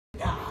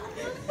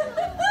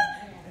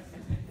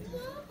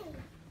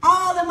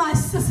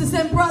sisters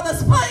and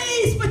brothers,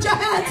 please put your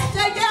hands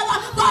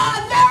together for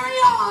our very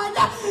own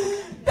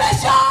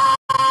Bishop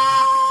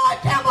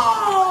Campbell.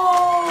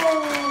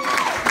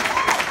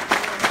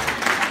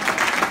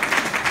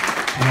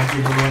 Can I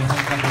give the Lord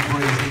some type of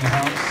praise in the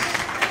house?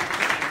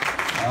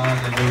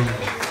 Hallelujah.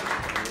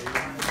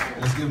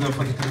 Let's give it up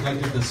for the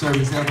conductor of the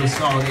service ever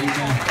saw.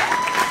 Amen.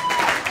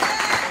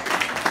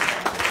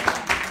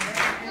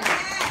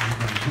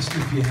 Just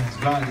lift your hands.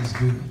 God is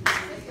good.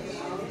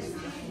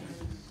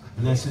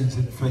 Blessings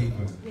and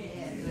favor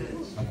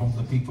upon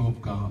the people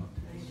of God.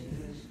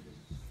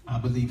 I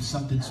believe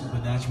something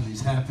supernatural is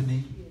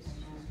happening.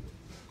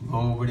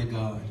 Glory to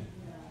God.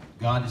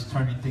 God is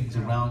turning things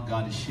around.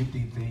 God is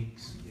shifting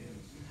things.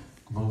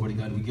 Glory to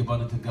God. We give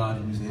honor to God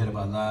who is the head of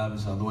our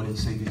lives, our Lord and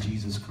Savior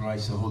Jesus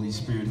Christ, the Holy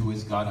Spirit who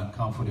is God, our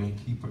comforter and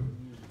keeper.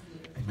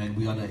 Amen.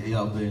 We honor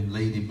Elder and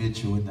Lady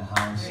Mitchell in the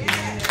house.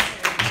 Amen.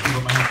 Let's give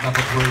them a hand clap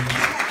of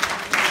praise.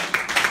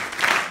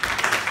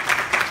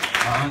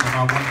 I honor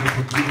my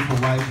wonderful, beautiful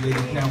wife,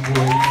 Lady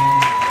Campbell. Amen.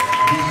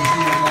 Good to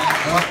see you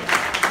up.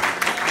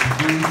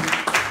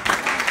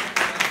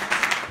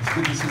 It's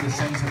good to see the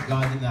saints of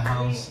God in the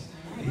house.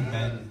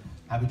 Amen.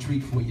 I have a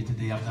treat for you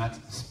today. I'm not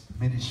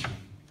ministering.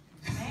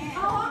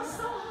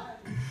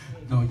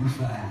 No, you're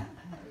fine.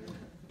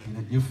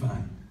 You're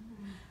fine.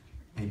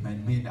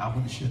 Amen. Men, I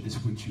want to share this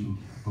with you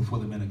before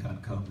the man of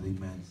God comes.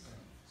 Amen.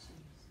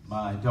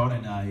 My daughter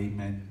and I,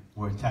 amen,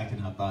 were attacked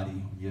in our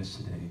body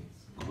yesterday.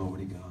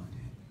 Glory to God.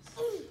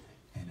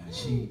 And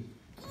she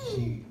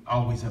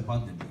always up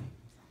under me.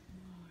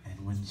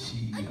 And when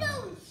she began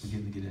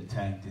to get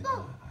attacked, and,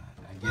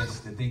 I guess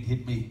the thing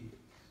hit me.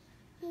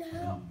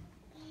 And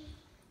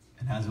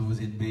as I was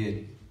in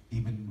bed,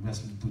 even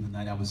wrestling through the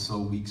night, I was so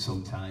weak, so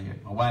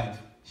tired. My wife,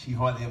 she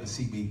hardly ever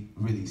see me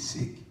really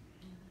sick.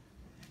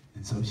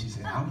 And so she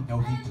said, I don't know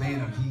if he's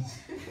playing or he's...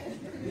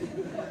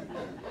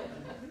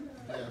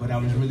 But I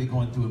was really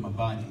going through in my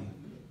body.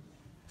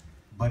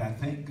 But I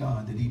thank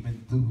God that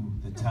even through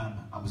the time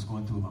I was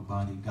going through in my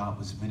body, God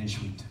was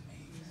ministering to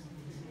me.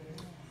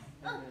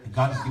 And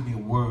God has given me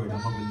a word.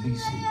 I'm going to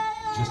release it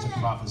just to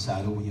prophesy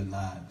over your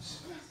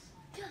lives.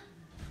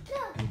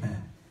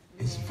 Amen.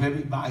 It's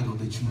very vital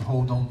that you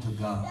hold on to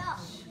God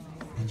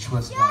and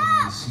trust God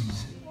in this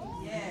season.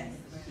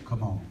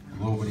 Come on.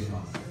 Glory to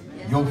God.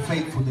 Your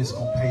faithfulness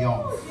will pay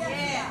off.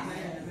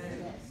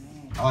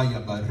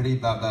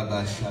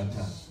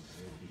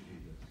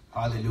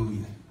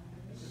 Hallelujah.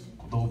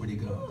 Glory to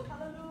God.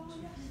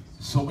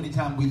 So many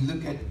times we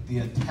look at the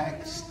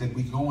attacks that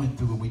we're going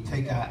through and we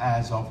take our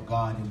eyes off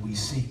God and we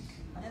sink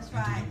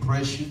into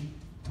depression,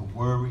 to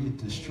worry,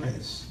 to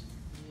stress.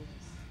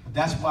 But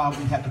that's why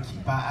we have to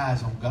keep our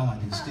eyes on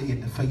God and stay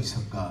in the face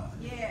of God.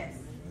 Yes.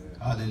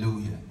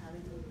 Hallelujah.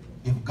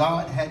 If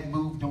God hadn't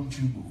moved, don't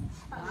you move.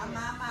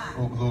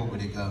 Oh, glory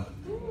to God.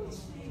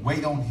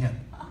 Wait on him.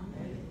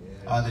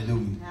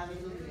 Hallelujah.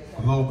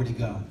 Glory to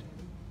God.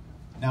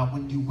 Now,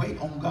 when you wait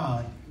on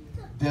God,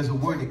 there's a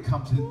word that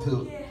comes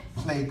into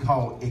play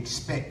called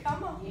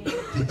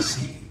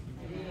expectancy.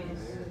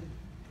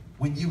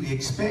 When you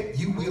expect,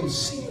 you will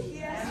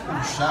see.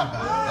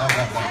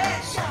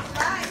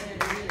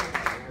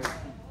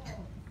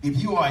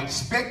 If you are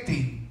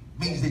expecting,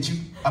 means that you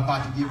are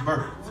about to give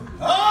birth.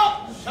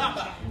 Oh,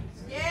 Shabbat.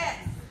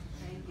 Yes.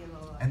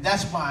 And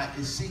that's why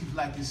it seems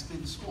like it's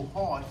been so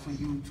hard for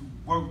you to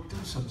work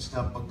through some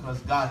stuff, because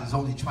God is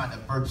only trying to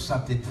birth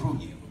something through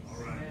you. All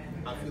right.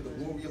 I feel the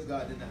glory of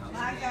God in the house.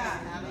 My God.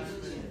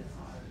 Hallelujah.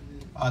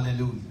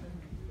 Hallelujah.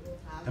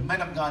 The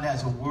man of God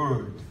has a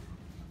word.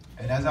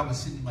 And as I was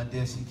sitting at my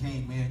desk, he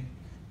came in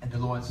and the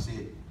Lord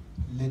said,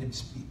 let him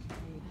speak.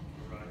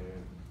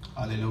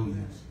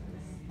 Hallelujah.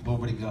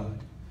 Glory to God.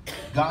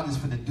 God is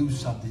going to do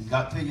something.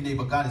 God, tell your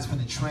neighbor, God is going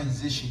to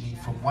transition me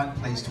from one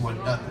place to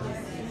another.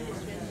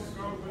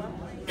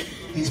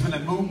 He's going to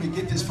move me,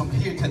 get this from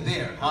here to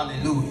there.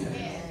 Hallelujah.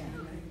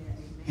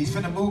 He's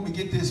going to move me,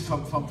 get this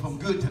from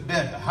good to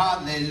better.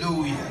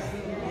 Hallelujah.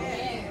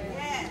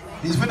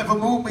 He's going to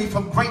move me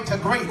from great to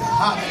greater.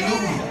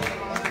 Hallelujah.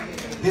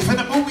 He's going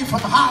to move me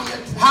from high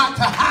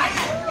to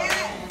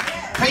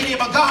higher. Tell your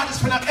neighbor, God is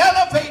going to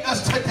elevate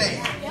us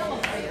today.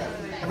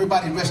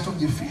 Everybody rest on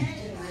your feet.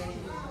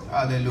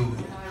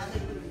 Hallelujah.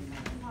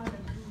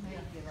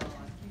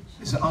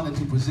 It's an honor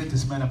to present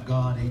this man of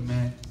God.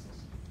 Amen.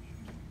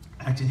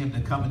 Asking him to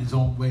come in his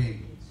own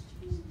way.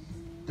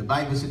 The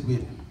Bible said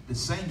with the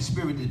same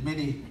spirit as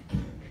many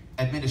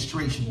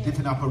administrations,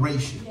 different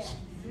operations.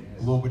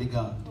 Glory to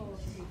God.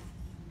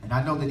 And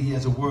I know that he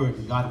has a word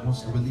that God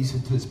wants to release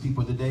it to his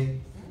people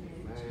today.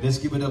 Let's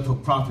give it up for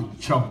Prophet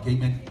Chaulk.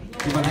 Amen.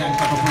 Give him a hand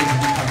clap of praise.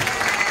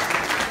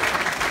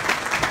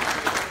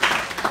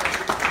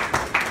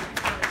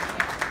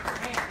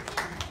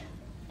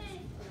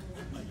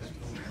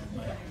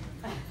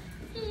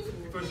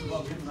 First of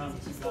all, giving honor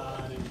to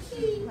God and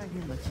to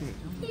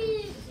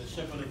the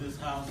shepherd of this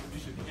house,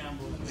 Bishop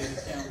Campbell, Lady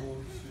Campbell,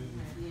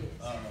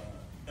 to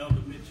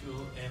Elder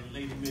Mitchell and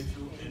Lady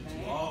Mitchell, and to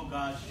all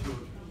God's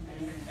children.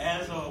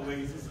 As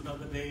always, it's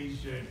another day's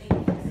journey. I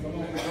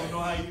don't know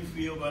how you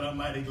feel, but I'm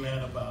mighty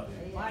glad about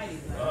it.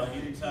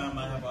 Anytime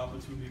I have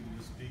opportunity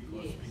to speak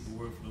or speak a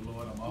word for the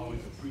Lord, I'm always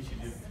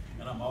appreciative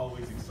and I'm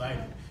always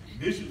excited.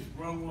 Bishop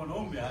sprung one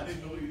on me. I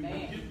didn't know you were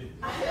getting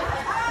it.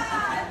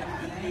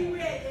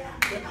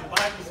 The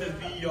Bible says,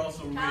 be ye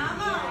also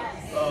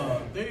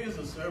ready. There is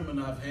a sermon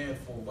I've had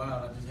for a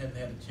while. I just haven't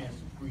had a chance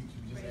to preach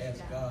and just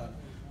ask God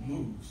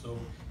move. So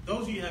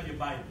those of you who have your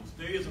Bibles,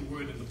 there is a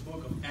word in the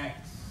book of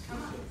Acts.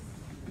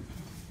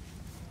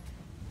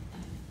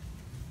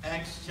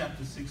 Acts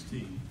chapter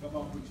 16. Come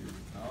on with you.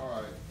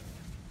 All right.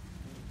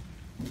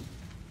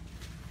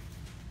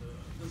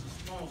 There's a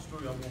small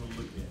story I want to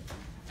look at.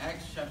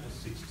 Acts chapter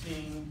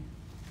 16,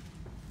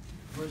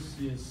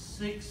 verses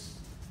 6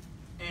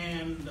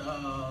 and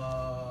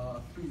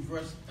through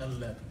verse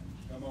 11.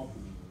 Come on.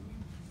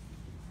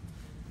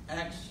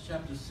 Acts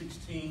chapter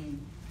 16,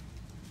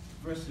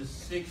 verses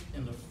 6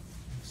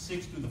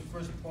 through the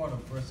first part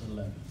of verse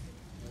 11.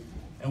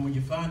 And when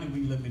you find it, will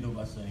you let me know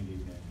by saying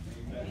amen?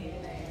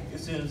 Amen. It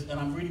says, and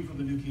I'm reading from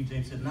the New King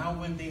James, it said, now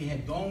when they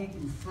had gone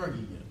through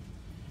Phrygia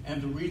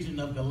and the region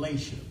of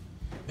Galatia,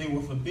 they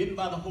were forbidden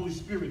by the Holy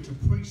Spirit to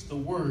preach the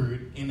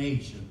word in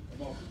Asia.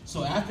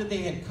 So after they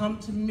had come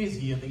to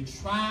Mysia, they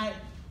tried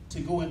to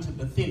go into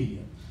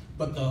Bithynia,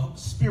 but the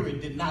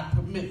Spirit did not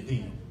permit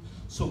them.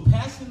 So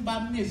passing by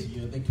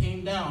Mysia, they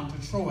came down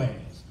to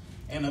Troas,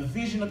 and a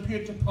vision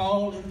appeared to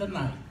Paul in the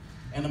night.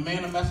 And a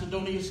man of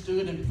Macedonia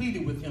stood and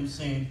pleaded with him,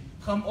 saying,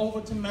 come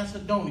over to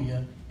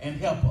Macedonia and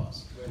help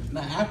us.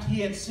 Now after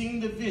he had seen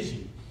the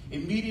vision,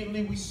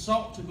 immediately we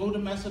sought to go to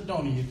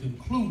Macedonia,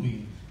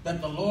 concluding that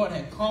the Lord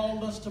had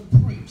called us to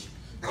preach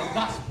the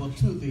gospel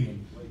to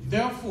them.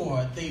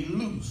 Therefore, they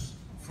loosed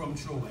from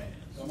Troas.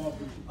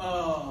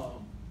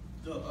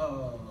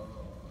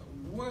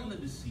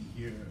 Let me see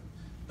here.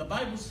 The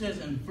Bible says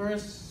in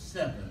verse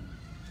 7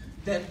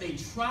 that they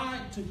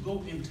tried to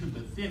go into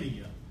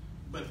Bithynia,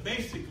 but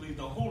basically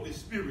the Holy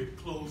Spirit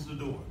closed the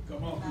door.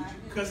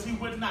 Because he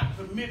would not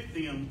permit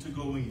them to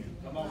go in.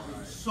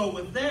 So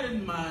with that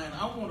in mind,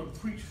 I want to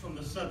preach from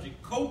the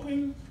subject,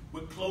 coping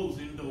with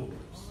closing doors.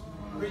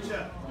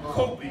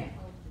 Coping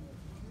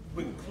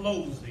with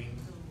closing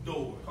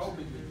doors.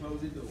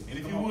 And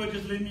if you would,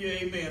 just leave me your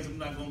amens. I'm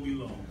not going to be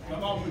long.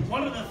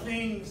 One of the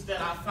things that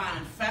I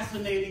find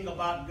fascinating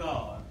about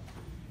God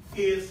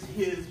is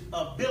his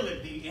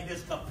ability and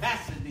his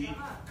capacity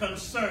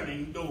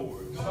concerning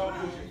doors.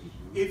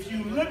 If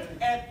you look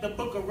at the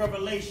book of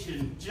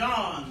Revelation,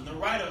 John, the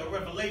writer of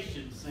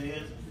Revelation,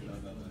 says,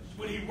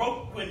 when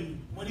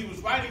he was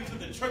writing to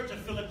the church of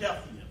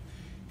Philadelphia,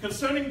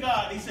 concerning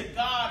God, he said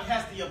God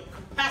has the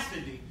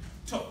capacity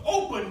to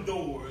open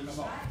doors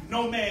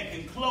no man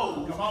can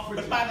close.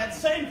 But by that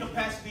same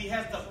capacity, he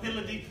has the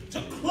ability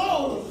to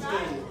close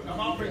doors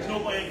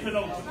no man can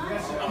open.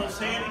 I'm going to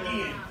say it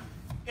again.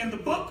 In the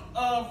book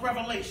of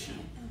Revelation,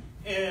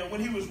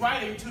 when he was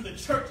writing to the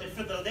church at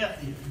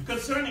Philadelphia,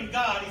 concerning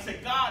God, he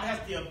said God has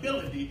the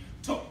ability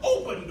to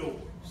open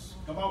doors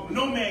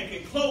no man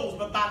can close,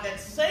 but by that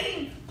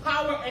same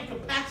power and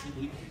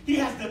capacity, he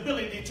has the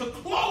ability to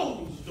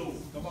close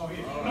doors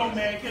no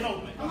man can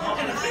open.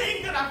 And the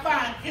thing that I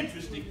find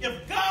interesting,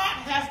 if God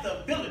has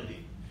the ability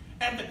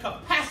and the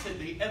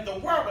capacity and the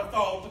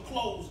wherewithal to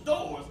close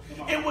doors,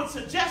 it would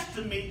suggest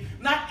to me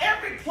not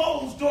every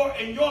closed door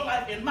in your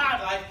life, in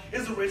my life,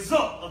 is a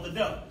result of the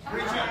devil.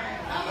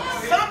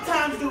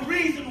 Sometimes the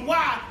reason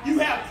why you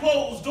have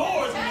closed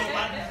doors in your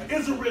life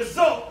is a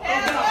result of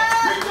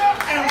God.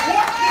 And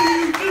what do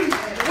you do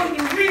when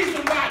the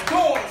reason why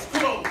doors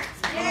close,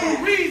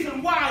 the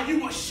reason why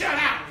you were shut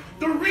out,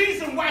 the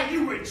reason why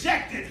you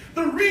rejected,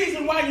 the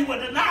reason why you were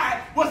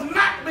denied was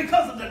not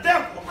because of the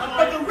devil,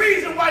 but the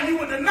reason why you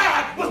were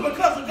denied was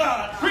because of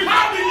God.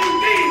 How do you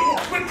deal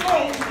with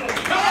closed doors?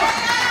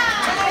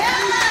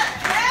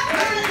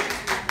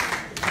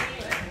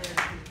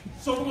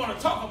 So we're going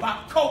to talk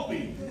about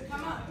coping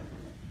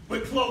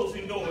with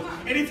closing doors.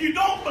 And if you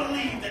don't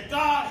believe that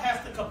God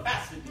has the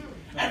capacity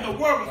and the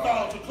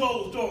wherewithal to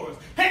close doors,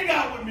 hang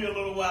out with me a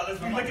little while as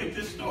we look at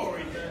this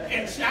story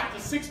in chapter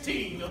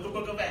 16 of the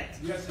book of Acts.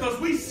 Because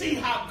we see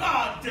how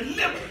God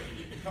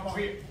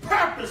deliberately,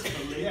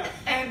 purposefully,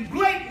 and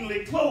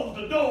blatantly closed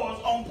the doors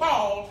on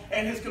Paul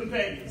and his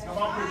companions.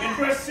 In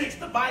verse 6,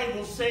 the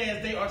Bible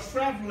says they are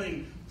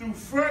traveling through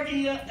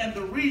Phrygia and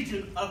the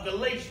region of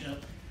Galatia,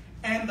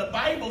 and the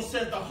Bible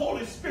says the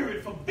Holy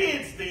Spirit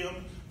forbids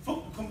them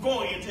from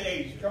going into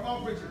Asia.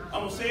 I'm going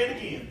to say it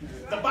again.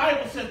 The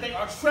Bible says they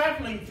are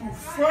traveling through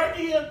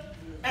Phrygia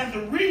and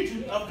the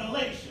region of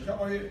Galatia.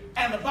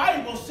 And the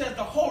Bible says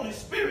the Holy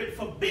Spirit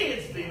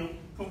forbids them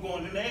from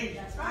going into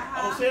Asia.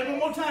 I'm going to say it one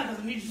more time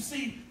because I need you to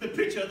see the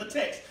picture of the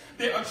text.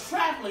 They are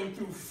traveling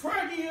through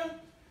Phrygia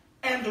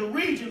and the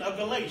region of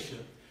Galatia.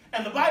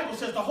 And the Bible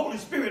says the Holy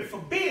Spirit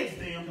forbids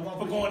them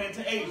from going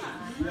into Asia.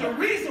 The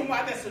reason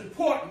why that's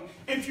important,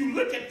 if you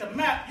look at the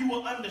map, you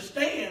will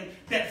understand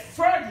that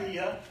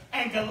Phrygia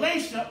and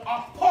Galatia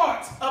are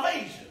parts of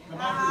Asia.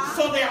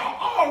 So they are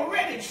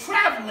already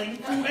traveling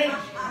through Asia.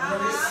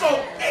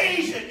 So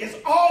Asia is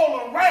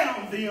all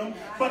around them,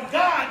 but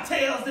God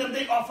tells them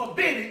they are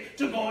forbidden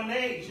to go into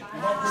Asia.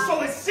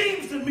 So it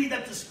seems to me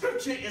that the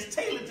scripture is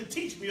tailored to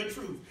teach me a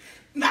truth.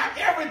 Not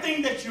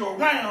everything that you're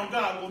around,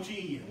 God wants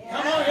you in.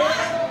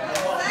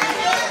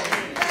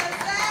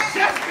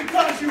 Just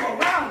because you're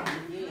around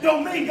it,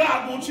 don't mean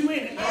God wants you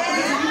in it. Because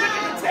if you look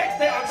at the text,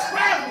 they are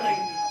traveling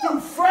through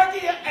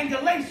Phrygia and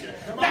Galatia.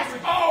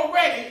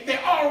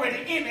 They're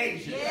already in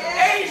Asia.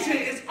 Asia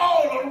is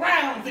all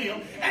around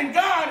them, and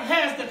God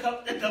has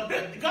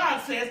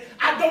God says,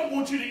 I don't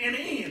want you to enter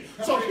in.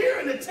 So here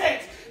in the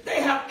text,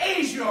 they have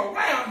Asia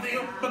around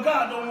them, but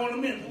God don't want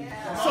them in them.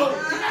 So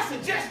can I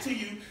suggest to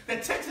you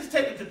that text is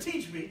taken to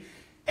teach me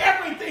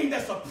everything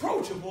that's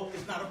approachable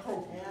is not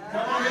appropriate.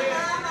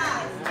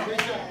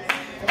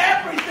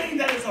 Everything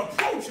that is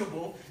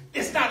approachable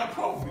is not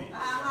appropriate.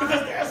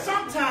 Because there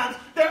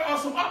are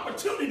some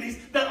opportunities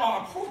that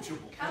are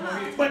approachable.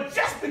 But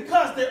just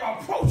because they're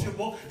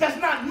approachable does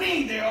not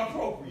mean they're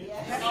appropriate.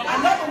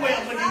 Another way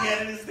of looking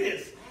at it is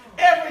this.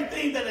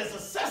 Everything that is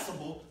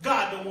accessible,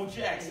 God don't want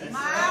you accessing.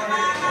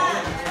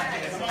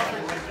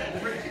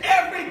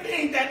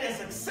 Everything that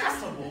is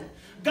accessible,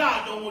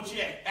 God don't want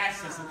you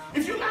accessing.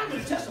 If you allow me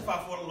to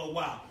testify for a little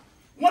while,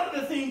 one of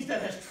the things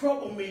that has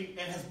troubled me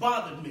and has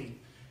bothered me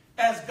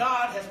as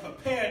God has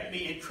prepared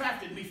me and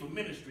crafted me for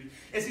ministry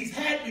is he's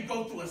had me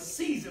go through a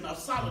season of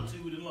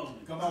solitude and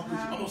loneliness.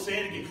 I'm going to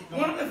say it again.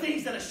 One of the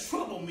things that has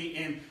troubled me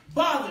and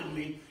bothered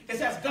me is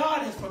as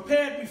God has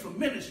prepared me for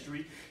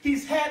ministry,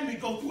 he's had me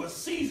go through a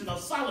season of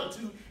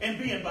solitude and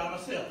being by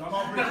myself.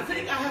 Now, the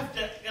thing I have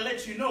to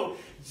let you know,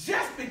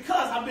 just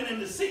because I've been in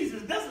the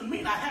season doesn't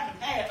mean I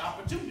haven't had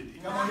opportunity.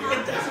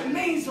 It doesn't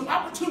mean some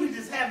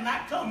opportunities have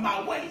not come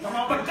my way.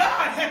 But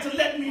God had to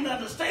let me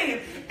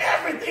understand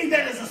everything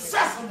that is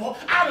accessible,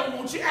 I don't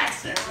want you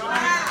accessing.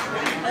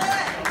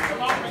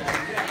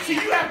 See,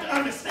 you have to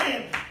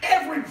understand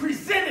every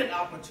presented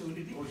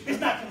opportunity is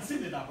not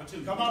considered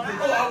opportunity. Oh,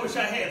 I wish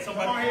I had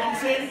somebody. I'm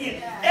saying it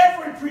again.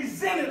 Every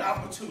presented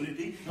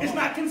opportunity is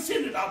not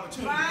considered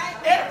opportunity.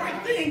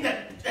 Everything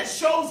that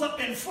shows up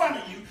in front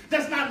of you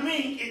does not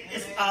mean it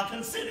is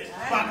considered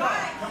by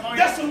God.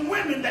 There's some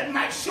women that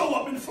might show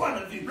up in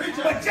front of you,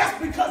 but just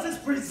because it's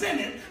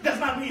presented does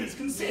not mean it's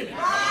considered. There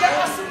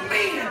are some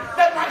men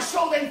that might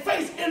show their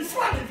face in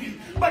front of you,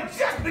 but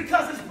just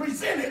because it's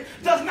presented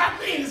does not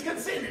mean it's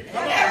considered.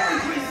 Every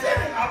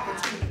presented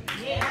opportunity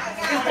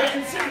is not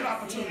considered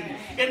opportunity.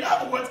 In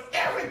other words,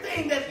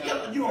 everything that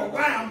you're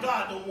around,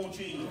 God don't want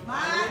you in.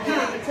 Here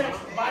in the text,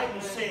 the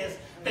Bible says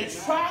they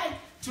tried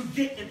to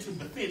get into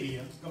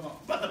Bithynia,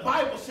 but the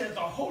Bible says the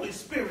Holy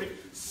Spirit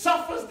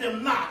suffers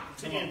them not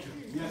to enter.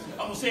 I'm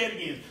going to say it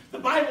again. The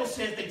Bible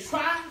says they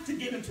tried to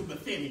get into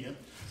Bithynia,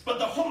 but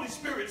the Holy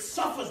Spirit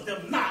suffers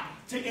them not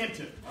to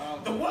enter.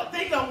 The one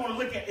thing I want to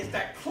look at is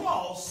that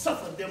clause,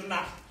 suffer them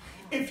not.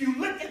 If you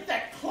look at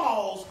that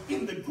clause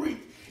in the Greek,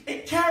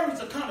 it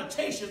carries a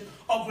connotation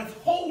of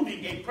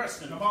withholding a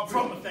person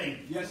from a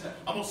thing. Yes, sir.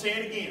 I'm going to say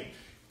it again.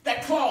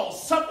 That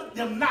clause, suffer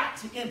them not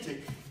to enter.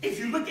 If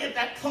you look at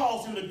that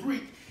clause in the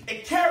Greek,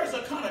 it carries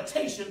a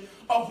connotation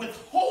of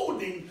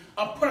withholding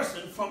a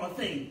person from a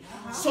thing.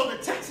 So the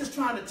text is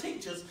trying to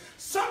teach us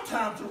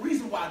sometimes the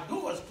reason why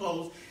doors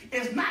close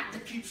is not to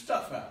keep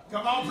stuff out.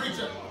 Come on,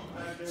 preacher.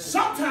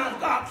 Sometimes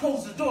God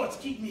closes doors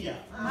to keep me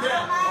out.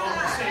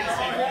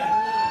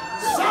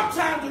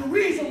 Sometimes the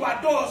reason why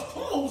doors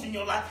close in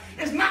your life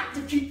is not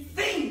to keep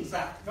things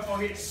out.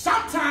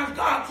 Sometimes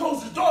God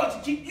closes doors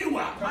to keep you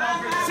out.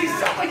 See,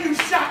 some of you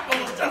shout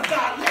over stuff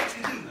God let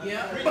you do.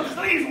 But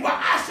the reason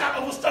why I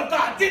shout over stuff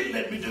God didn't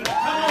let me do.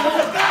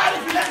 Because God,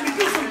 if you let me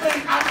do some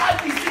things, I might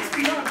be 6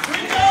 feet under.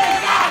 If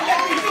God let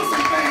me do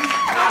some things,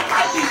 I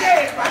might be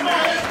dead by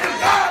now. If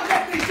God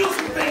let me do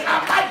some things, I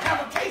might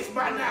have a case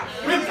by now.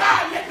 If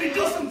God let me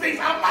do some things,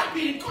 I might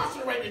be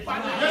incarcerated by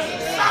now.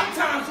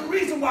 Sometimes the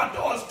reason why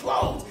doors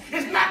close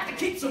is not to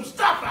keep some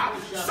stuff out.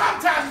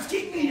 Sometimes it's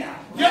keep me out.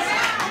 Yes,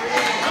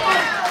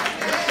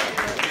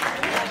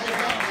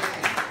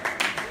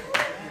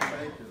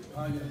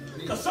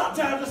 because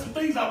sometimes there's some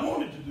things I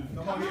wanted to do.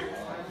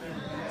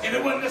 And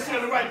it wasn't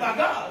necessarily right by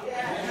God.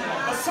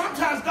 But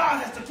sometimes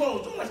God has to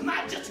close doors,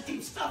 not just to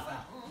keep stuff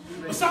out.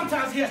 But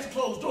sometimes he has to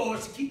close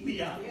doors to keep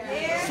me out.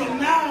 So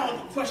now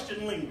the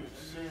question lingers.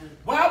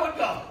 Why would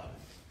God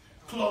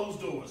close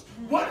doors?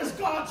 What is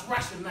God's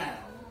rationale?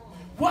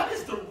 What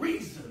is the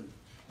reason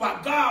why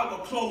God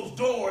will close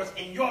doors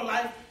in your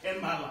life and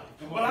my life?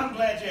 Well, I'm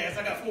glad you asked.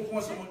 I got 4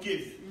 points I'm going to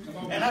give you.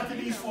 And after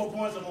these 4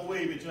 points, I'm going to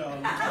wave at y'all.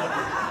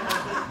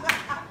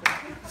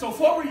 So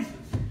 4 reasons.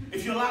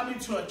 If you allow me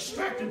to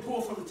extract and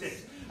pull from the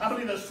text, I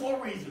believe there's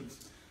 4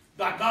 reasons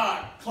that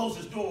God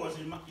closes doors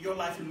in your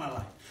life and my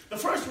life. The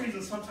first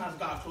reason sometimes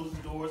God closes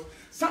doors,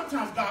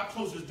 sometimes God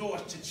closes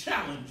doors to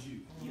challenge you.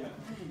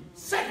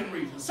 Second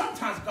reason,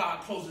 sometimes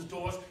God closes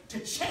doors to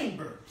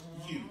chamber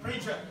you.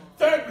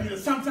 Third reason,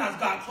 sometimes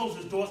God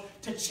closes doors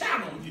to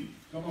channel you.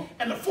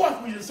 And the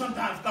fourth reason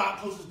sometimes God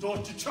closes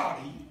doors to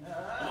charter you.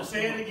 I'm going to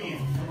say it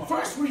again.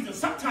 First reason,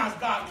 sometimes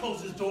God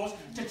closes doors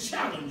to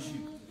challenge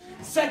you.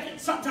 Second,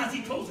 sometimes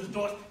he closes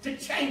doors to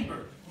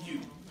chamber you.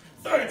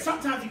 Third,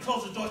 sometimes he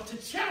closes doors to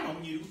channel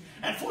you.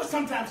 And fourth,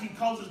 sometimes he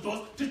closes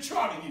doors to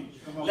charter you.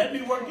 Let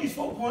me work these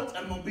 4 points.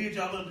 I'm going to bid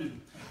y'all adieu.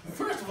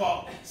 First of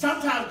all,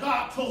 sometimes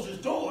God closes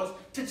doors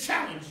to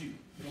challenge you.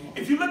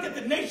 If you look at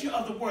the nature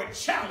of the word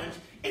challenge,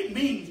 it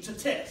means to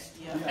test.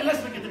 And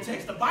let's look at the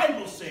text. The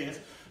Bible says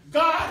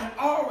God had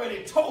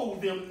already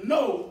told them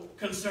no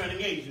concerning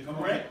Asia,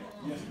 correct?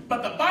 Yes.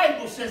 But the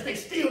Bible says they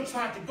still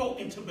tried to go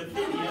into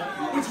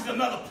Bithynia, which is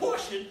another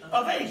portion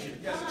of Asia.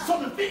 Yes.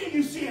 So the thing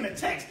you see in the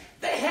text,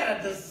 they had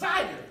a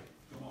desire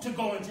to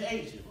go into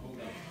Asia.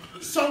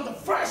 So the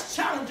first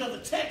challenge of the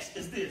text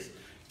is this: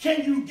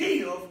 can you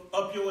give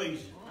up your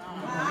Asia?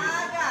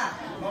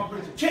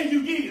 Can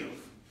you give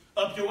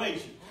up your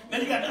Asia? Now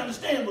you got to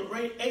understand what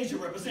Asia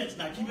represents.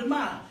 Now keep in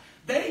mind,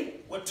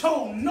 they were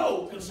told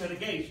no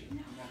concerning Asia,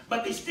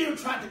 but they still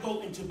tried to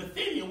go into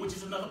Bithynia, which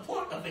is another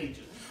part of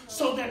Asia.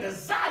 So their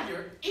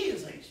desire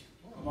is Asia.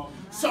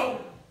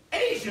 So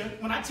Asia,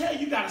 when I tell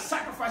you got to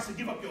sacrifice and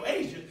give up your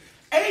Asia,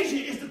 Asia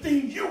is the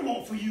thing you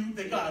want for you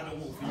that God don't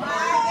want for you.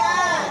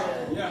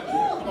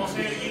 I'm going to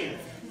say it again.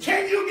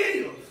 Can you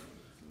give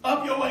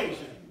up your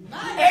Asia?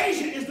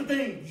 Asia is the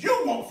thing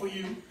you want for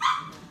you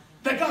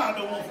that God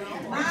don't want for you.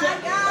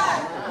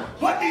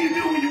 What do you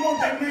do when you want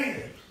that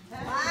man?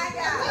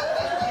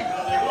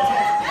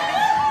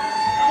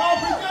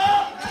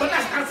 But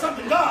that's not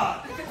something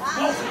God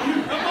wants for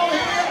you.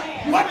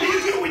 What do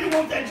you do when you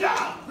want that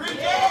job?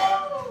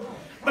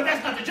 But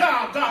that's not the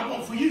job God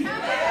wants for you.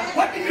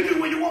 What do you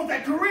do when you want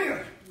that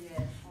career?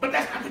 But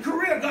that's not the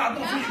career God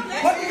wants for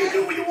you. What do you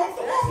do when you want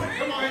the woman?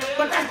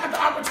 But that's not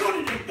the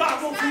opportunity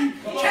God wants for you.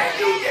 Can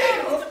you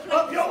give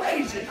up your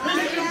Asia? Can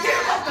you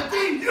give up the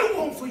thing you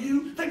want for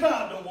you that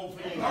God don't want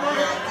for you?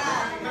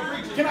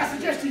 Can I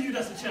suggest to you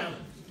that's a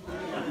challenge?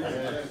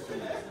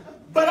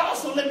 But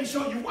also let me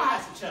show you why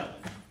it's a challenge.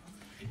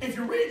 If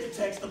you read the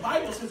text, the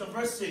Bible says in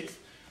verse 6,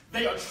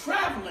 they are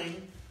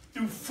traveling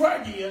through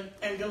Phrygia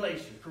and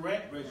Galatia,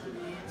 correct?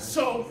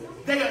 So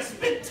they have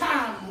spent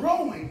time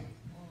rowing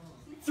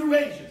through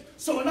Asia.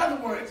 So in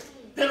other words,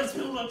 they don't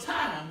spend a little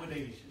time with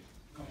Asia.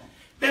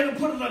 They don't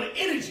put a little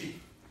energy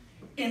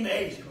into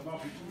Asia.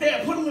 They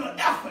have put a little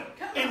effort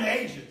into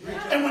Asia.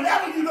 And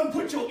whenever you don't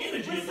put your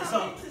energy into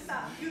something,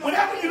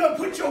 whenever you don't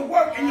put your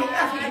work and your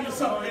effort into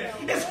something,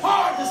 it's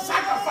hard to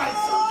sacrifice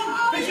something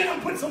that you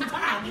don't put some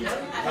time into.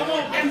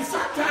 And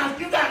sometimes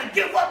you got to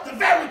give up the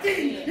very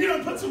thing you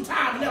don't put some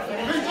time and effort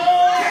into.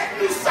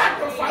 Can you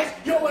sacrifice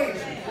your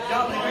Asia?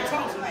 Y'all ain't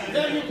talking to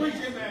me.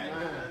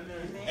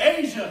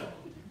 Asia,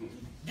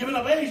 giving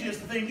up Asia is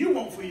the thing you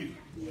want for you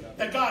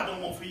that God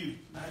don't want for you.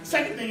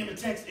 Second thing in the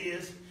text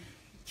is,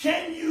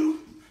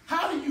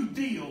 how do you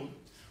deal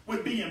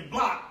with being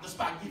blocked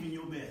despite giving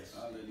your best?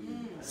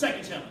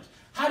 Second challenge.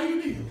 How do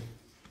you deal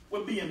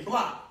with being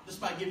blocked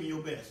despite giving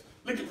your best?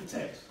 Look at the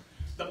text.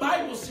 The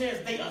Bible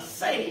says they are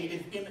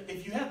saved.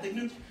 If you have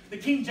the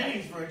King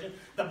James Version,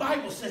 the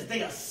Bible says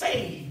they are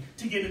saved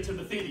to get into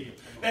Bithynia.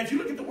 Now, if you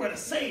look at the word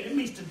saved, it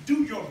means to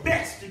do your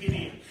best to get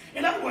in.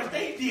 In other words,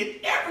 they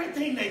did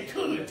everything they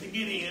could to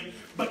get in,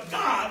 but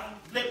God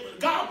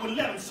would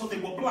let them, so they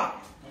were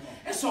blocked.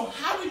 And so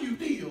how do you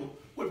deal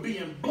with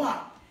being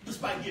blocked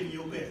despite giving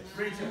your best?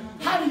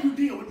 How do you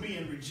deal with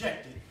being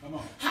rejected?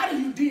 How do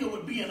you deal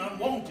with being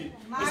unwanted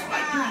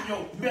despite giving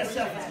your best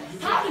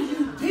efforts? How do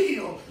you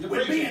deal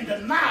with being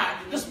denied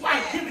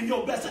despite giving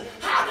your best?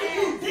 How do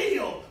you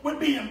deal with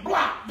being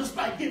blocked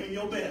despite giving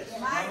your best?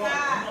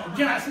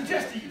 Can I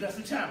suggest to you that's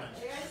a challenge?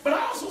 But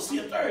I also see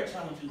a third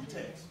challenge in the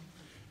text.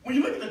 When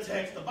you look at the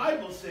text, the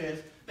Bible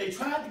says they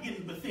tried to get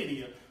in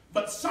Bithynia,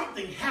 but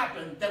something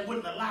happened that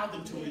wouldn't allow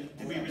them to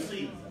be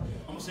received.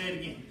 I'm going to say it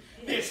again.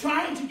 They're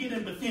trying to get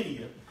in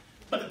Bithynia,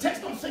 but the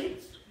text don't say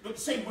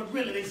what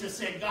really they just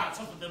said God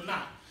suffered them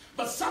not.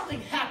 But something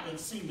happened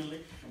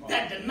seemingly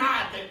that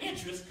denied their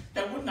interest,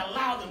 that wouldn't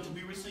allow them to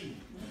be received.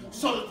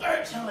 So the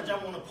third challenge I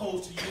want to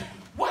pose to you,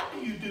 what do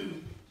you do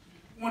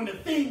when the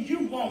thing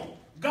you want,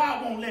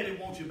 God won't let it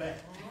want you back?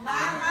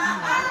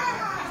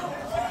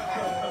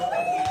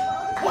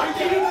 What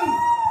do you do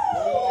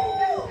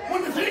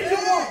when the thing you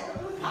want,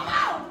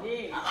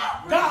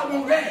 God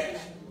won't let it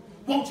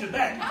want you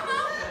back?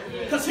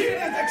 Because here it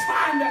is, they're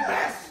trying their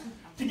best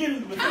to get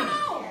into the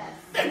Bithynia.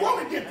 They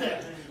want to get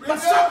there, but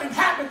something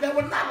happened that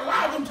would not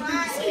allow them to be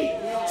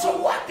received.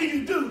 So what do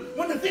you do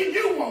when the thing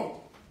you want,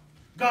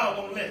 God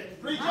won't let it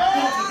want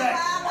you back?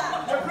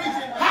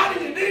 How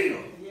do you deal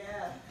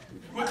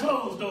with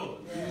closed doors?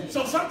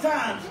 So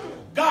sometimes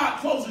God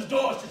closes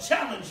doors to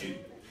challenge you.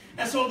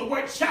 And so the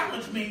word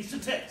challenge means to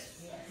test.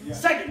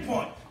 Second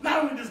point,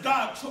 not only does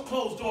God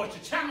close doors to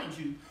challenge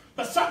you,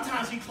 but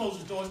sometimes he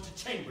closes doors to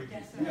chamber you.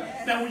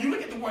 Now, when you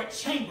look at the word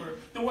chamber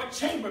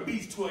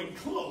means to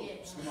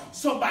enclose.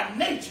 So by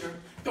nature,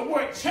 the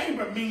word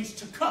chamber means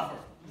to cover.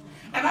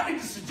 And I need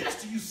to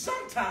suggest to you,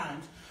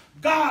 sometimes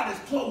God is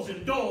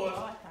closing doors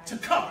to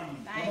cover you.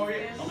 I'm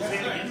gonna say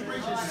it again.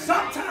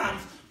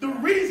 Sometimes the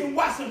reason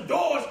why some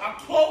doors are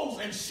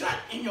closed and shut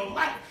in your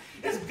life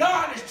is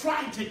God is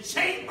trying to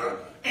chamber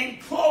and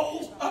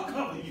close or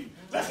cover you.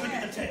 Let's look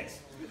at the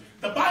text.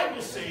 The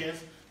Bible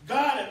says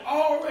God had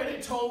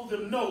already told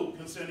them no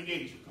concerning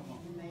Asia.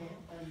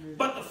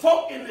 But the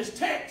folk in this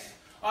text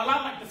are a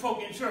lot like the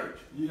folk in church.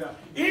 Yeah.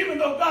 Even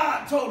though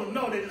God told them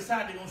no, they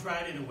decided they're going to try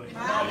it anyway.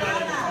 I'm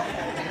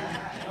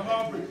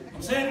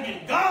saying it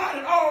again. God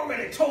had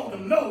already told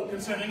them no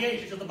concerning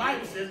Asia because the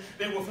Bible says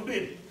they were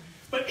forbidden.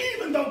 But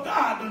even though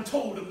God done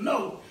told them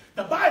no,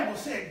 the Bible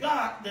said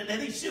God that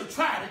they still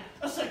tried it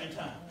a second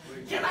time.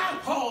 Can I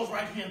pause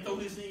right here and throw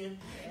this in?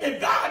 If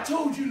God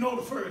told you no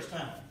the first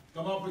time,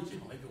 come on, preacher.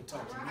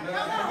 Talk to me.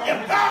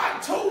 If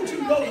God told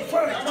you no the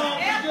first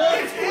time,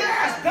 if you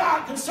ask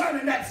God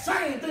concerning that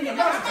same thing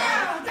another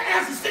time, the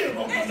answer's still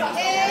going to be no. If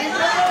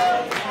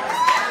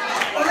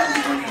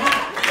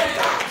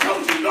God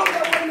told you no,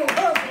 that wasn't your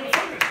husband the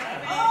first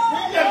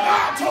time. If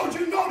God told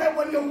you no, that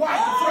wasn't your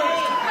wife the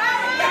first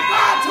time. If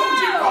God told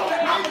you no,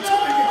 that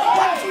opportunity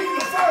wasn't for you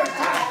the first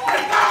time.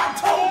 If God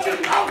told you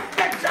no,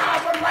 that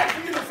job wasn't right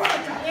for you the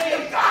first time.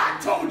 If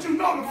God told you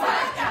no the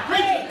first time,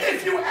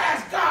 if you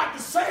ask God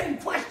the same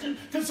question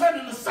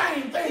concerning the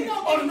same thing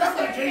on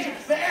another occasion,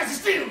 the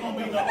answer's still going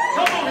to be no.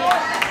 Come on.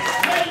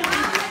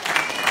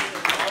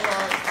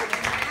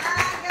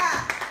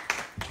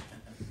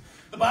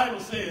 The Bible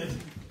says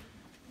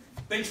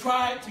they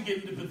tried to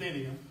get into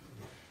Bithynia,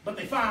 but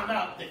they found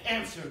out the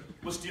answer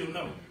was still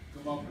no.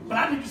 But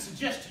I need to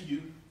suggest to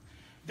you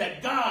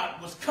that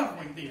God was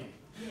covering them.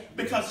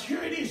 Because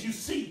here it is, you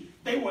see,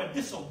 they were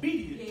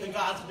disobedient to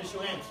God's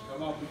initial answer.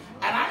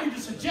 And I need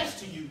to suggest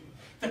to you,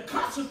 the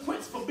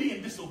consequence for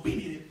being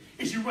disobedient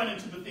is you run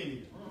into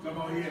Bithynia. Come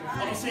on here. I'm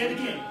going to say it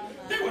again.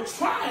 They were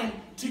trying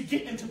to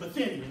get into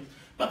Bithynia,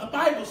 but the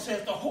Bible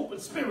says the Holy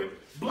Spirit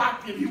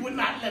blocked them. He would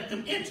not let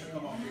them enter.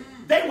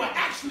 They were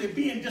actually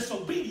being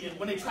disobedient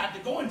when they tried to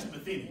go into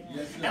Bithynia.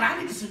 And I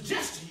need to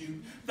suggest to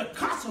you, the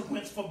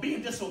consequence for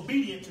being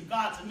disobedient to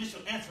God's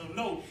initial answer of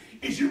no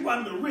is you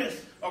run the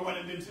risk of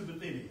running into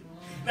Bithynia.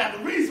 Now,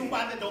 the reason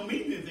why that don't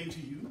mean anything to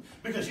you,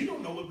 because you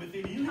don't know what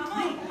Bithynia means.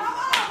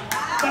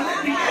 But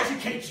let me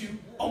educate you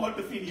on what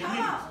Bithynia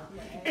means.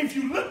 If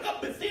you look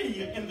up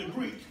Bithynia in the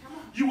Greek,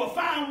 you will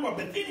find where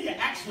Bithynia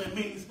actually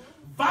means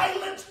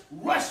violent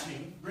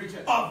rushing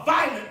or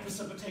violent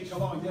precipitation.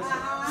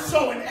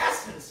 So in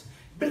essence,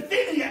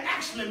 Bithynia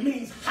actually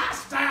means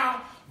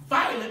hostile,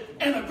 violent,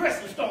 and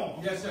aggressive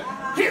storm.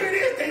 Here it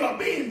is, they are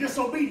being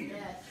disobedient.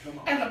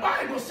 And the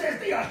Bible says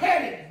they are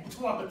headed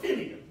toward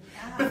Bithynia.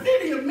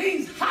 Bithynia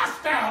means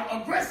hostile,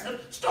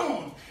 aggressive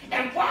storms.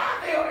 And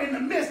while they are in the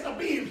midst of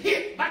being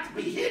hit, about to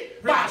be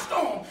hit by a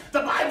storm,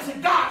 the Bible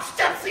says God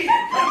steps in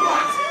and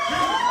blocks it.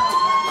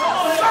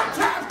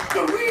 Sometimes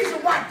the reason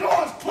why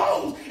doors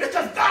close is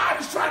because God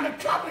is trying to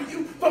cover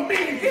you from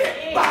being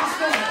hit by a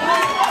storm.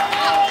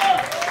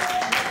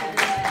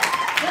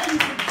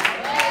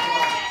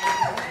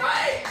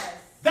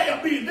 They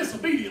are being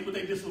disobedient, but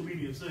they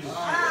disobedient sins.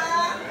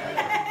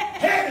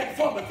 Headed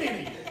for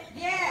Bithynia.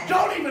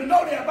 Don't even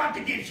know they're about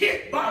to get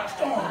hit by a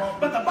storm.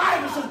 But the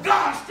Bible says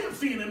God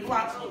steps in and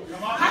blocks them.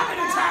 How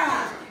many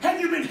times have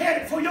you been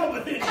headed for your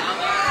Bithynia?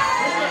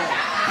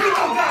 You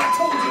know God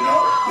told you no.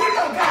 You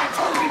know God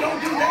told you don't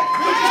do that.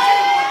 But you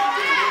still want to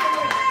do it.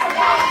 But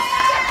God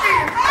stepped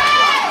in and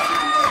blocks you.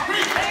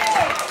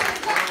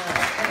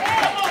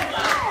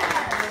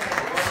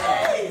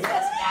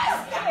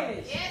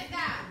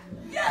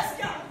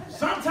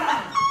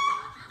 Sometimes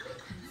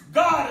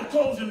God is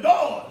closing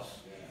doors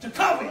to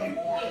cover you.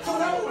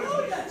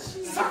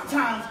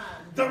 Sometimes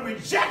the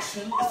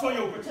rejection is for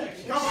your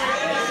protection.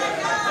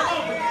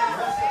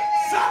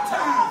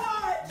 Sometimes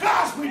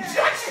God's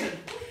rejection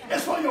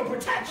is for your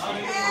protection.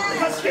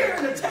 Because here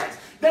in the text,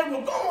 they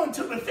were going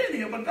to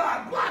Bithynia, but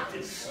God blocked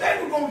it.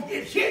 They were going to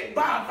get hit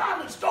by a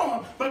violent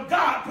storm, but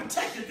God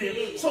protected them.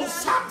 So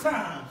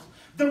sometimes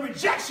the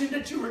rejection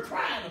that you were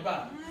crying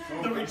about,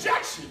 the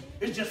rejection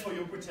is just for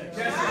your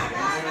protection.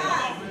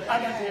 I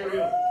got to hear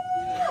you.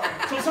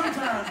 So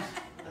sometimes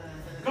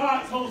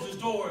God closes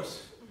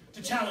doors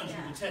to challenge you,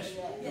 to test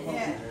you.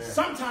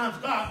 Sometimes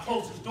God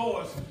closes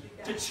doors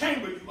to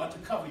chamber you or to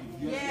cover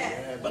you.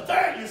 But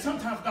thirdly,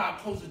 sometimes God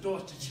closes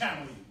doors to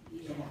channel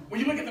you. When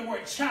you look at the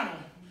word channel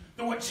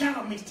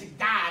means to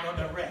guide or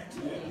direct.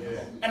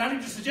 And I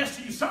need to suggest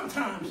to you,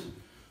 sometimes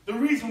the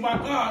reason why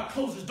God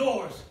closes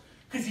doors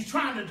because he's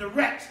trying to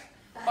direct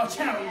or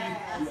channel you.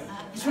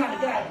 He's trying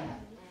to guide you.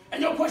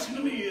 And your question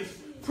to me is,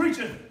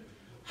 preacher,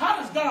 how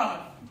does God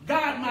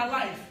guide my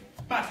life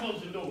by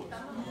closing doors?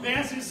 The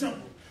answer is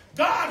simple.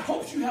 God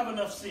hopes you have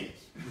enough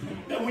sense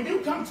that when you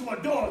come to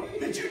a door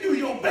that you do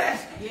your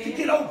best to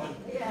get open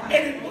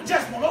and it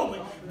just won't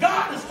open.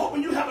 God is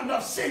hoping you have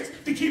enough sense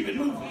to keep it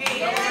moving.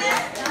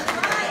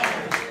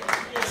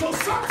 So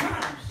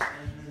sometimes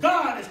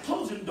God is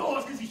closing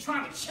doors because he's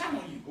trying to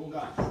channel you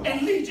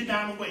and lead you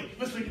down the way.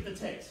 Let's look at the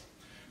text.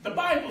 The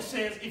Bible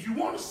says if you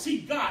want to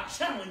see God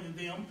channeling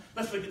them,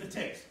 let's look at the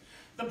text.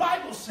 The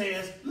Bible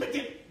says, look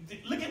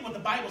at what the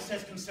Bible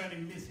says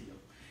concerning Mysia.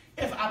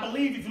 If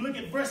you look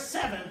at verse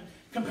 7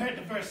 compared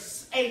to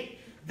verse 8,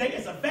 there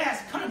is a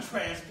vast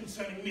contrast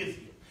concerning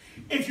Mysia.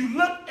 If you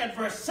look at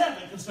verse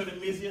 7 concerning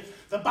Mysia,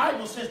 the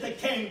Bible says they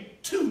came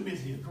to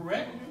Mysia,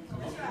 correct?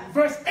 Right.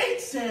 Verse 8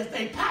 says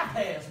they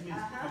bypassed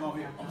Mysia. Come on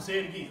here. I'm going to say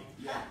it again.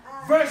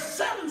 Verse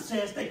 7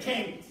 says they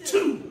came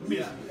to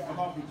Mysia.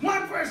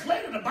 One verse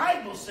later, the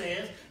Bible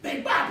says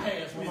they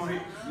bypassed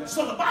Mysia.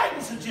 So the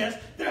Bible suggests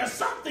there are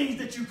some things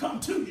that you come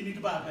to, you need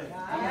to bypass.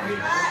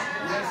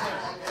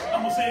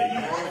 I'm going to say it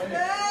again.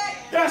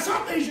 There are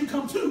some things you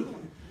come to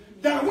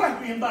that are worth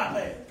being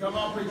bypassed. Come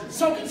on, preacher.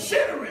 So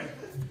considering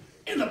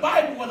in the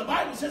Bible, where the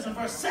Bible says in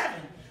verse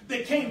 7,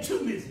 they came to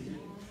Mysia.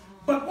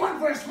 But one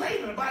verse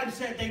later, the Bible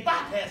said they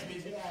bypassed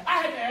Mysia.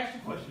 I had to ask the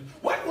question,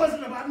 what was it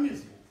about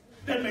Mysia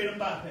that made them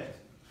bypass?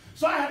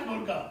 So I had to go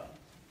to God.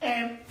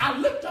 And I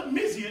looked up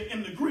Mysia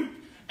in the Greek,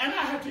 and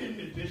I have to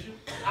admit, Bishop,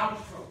 I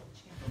was troubled.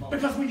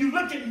 Because when you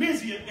look at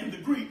Mysia in the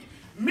Greek,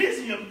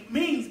 Mysia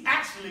means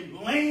actually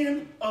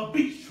land of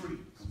beech trees.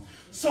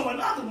 So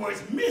in other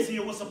words,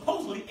 Mysia was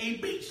supposedly a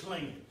beach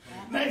land.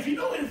 Now, if you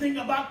know anything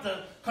about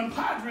the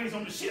compadres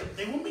on the ship,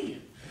 they were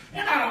men.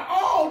 And out of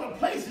all the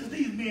places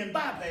these men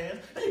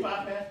bypassed, they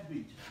bypassed the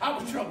beach. I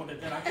was troubled at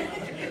that. I can't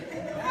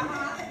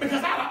understand.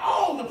 Because out of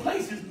all the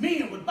places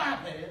men would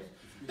bypass,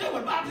 they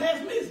would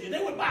bypass Mysia.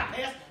 They would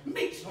bypass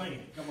beach land.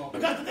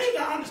 Because the thing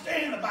I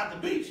understand about the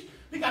beach,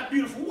 they got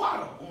beautiful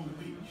water on the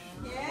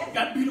beach. They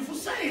got beautiful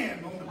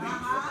sand on the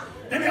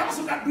beach. Then they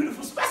also got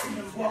beautiful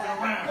specimens walking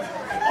around on the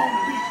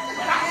beach.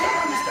 But I can't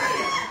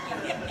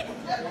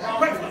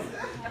understand. Wait for me.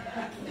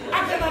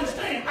 I can't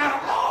understand.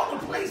 Out of all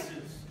the places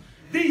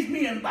these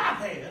men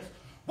bypassed,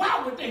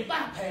 why would they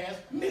bypass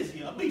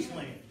Mysia, a beach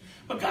land?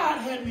 But God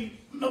had me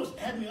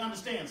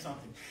understand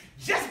something.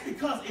 Just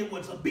because it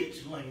was a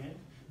beach land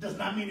does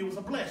not mean it was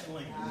a blessed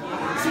land.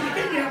 See, the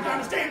thing you have to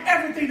understand,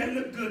 everything that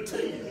looked good to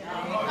you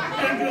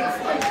and good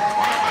flavor,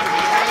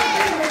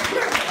 everything that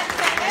good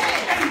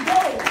and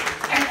gold,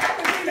 and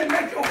everything that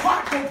make your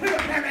heart go pit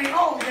up and ain't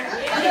all there.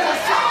 There are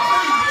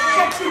something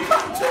that you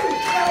come to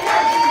and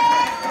work.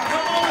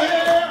 Come on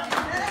here.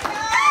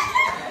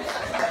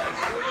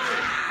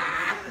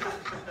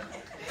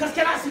 Because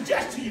can I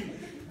suggest to you,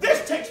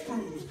 this text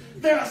proves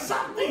there are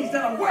some things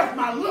that are worth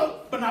my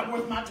look, but not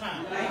worth my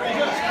time. There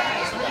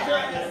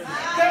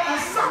are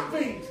some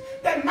things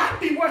that might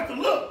be worth the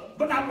look,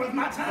 but not worth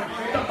my time.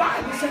 The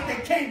Bible said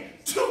they came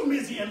to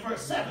Mysia in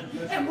verse 7.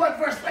 And what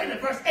verse later,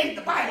 verse 8,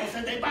 the Bible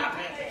said they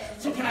bypassed.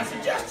 So can I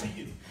suggest to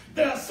you,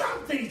 there are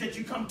some things that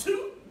you come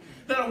to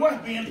that are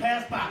worth being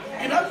passed by.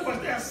 In other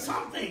words, there are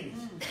some things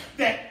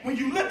that when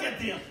you look at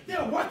them,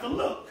 they're worth the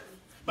look,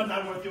 but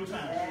not worth your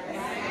time.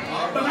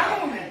 But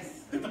not only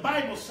did the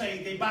Bible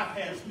say they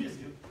bypassed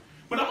Mysia,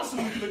 but also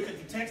when you look at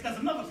the text, there's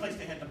another place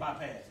they had to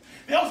bypass.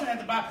 They also had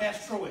to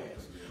bypass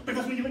Troas.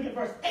 Because when you look at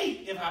verse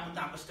 8, if I'm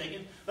not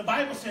mistaken, the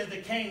Bible says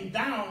they came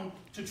down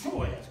to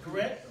Troas,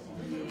 correct?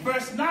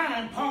 Verse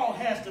 9, Paul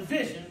has the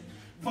vision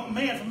from a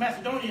man from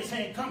Macedonia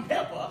saying, come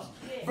help us.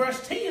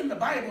 Verse 10, the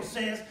Bible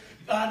says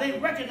they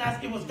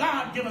recognized it was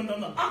God giving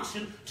them the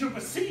unction to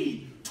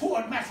proceed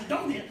toward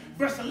Macedonia.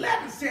 Verse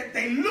 11 said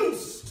they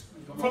loosed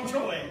from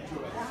Troas.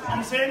 I'm going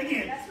to say it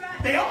again.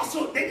 They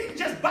didn't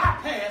just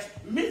bypass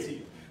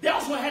Mysia. They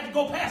also had to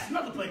go past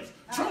another place,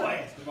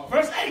 Troas.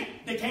 Verse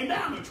 8, they came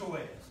down to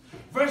Troas.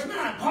 Verse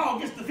 9, Paul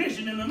gets the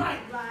vision in the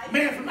night.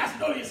 Man from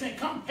Macedonia saying,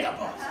 come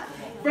help us.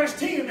 Verse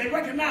 10, they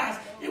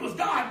recognized it was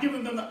God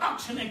giving them the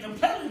unction and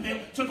compelling them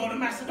to go to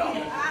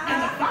Macedonia.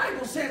 And the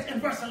Bible says in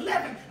verse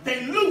 11,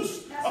 they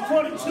loosed,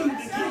 according to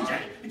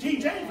the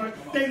King James verse,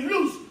 they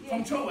loosed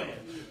from Troas.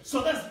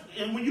 So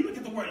and when you look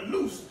at the word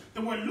loose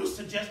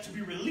suggests to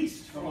be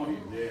released from.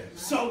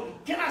 So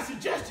can I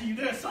suggest to you,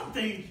 there are some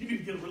things you need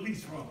to get a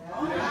release from.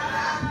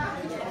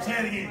 I'll say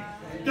it again.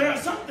 There are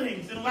some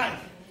things in life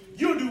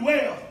you'll do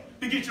well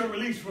to get your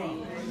release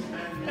from.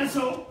 And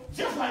so,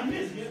 just like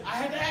Mysia, I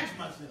had to ask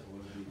myself,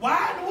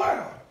 why in the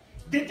world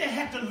did they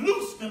have to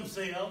loose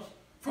themselves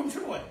from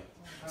Troas?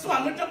 So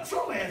I looked up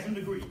Troas in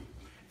the Greek.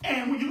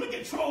 And when you look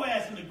at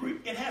Troas in the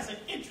Greek, it has an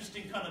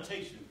interesting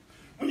connotation.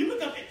 When you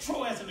look up at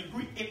Troas in the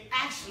Greek, it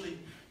actually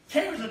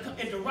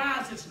it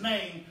derives its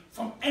name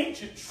from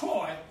ancient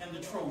Troy and the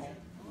Trojan.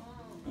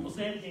 I'm going to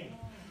say it again.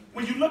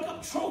 When you look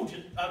up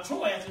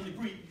Troas in the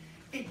Greek,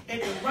 it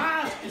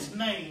derives its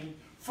name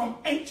from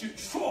ancient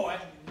Troy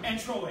and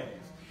Troas.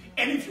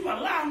 And if you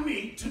allow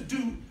me to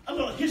do a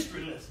little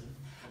history lesson,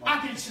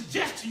 I can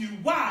suggest to you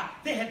why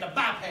they had to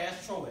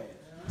bypass Troas.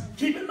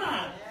 Keep in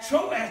mind,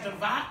 Troas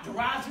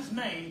derives its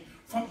name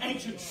from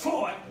ancient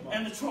Troy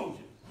and the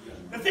Trojan.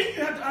 The thing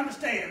you have to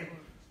understand,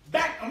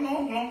 back a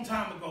long, long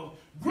time ago,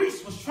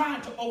 Greece was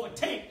trying to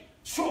overtake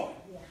Troy.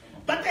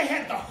 But they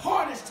had the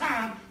hardest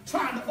time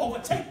trying to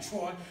overtake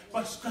Troy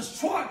because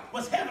Troy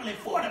was heavily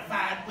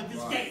fortified with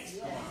its gates.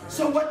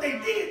 So what they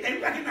did, they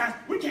recognized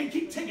we can't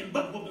keep taking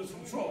butt whoopings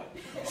from Troy.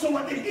 So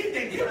what they did,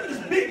 they built this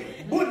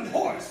big wooden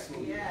horse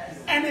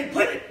and they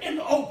put it in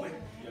the open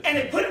and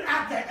they put it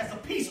out there as a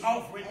peace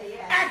offering,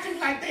 acting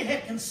like they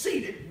had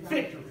conceded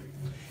victory.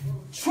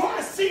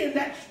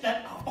 leaving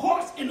that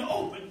horse in the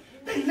open,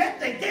 they let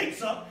their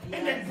gates up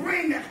and they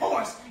bring that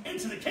horse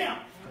into the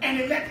camp and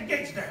they let the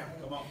gates down.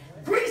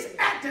 Greece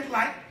acted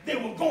like they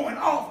were going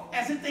off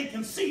as if they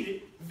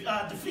conceded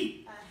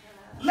defeat.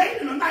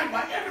 Late in the night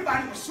while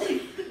everybody was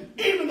asleep,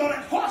 even though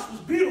that horse was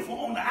beautiful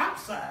on the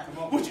outside,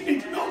 what you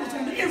need to know was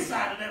on the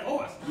inside of that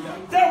horse.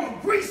 There were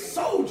Greek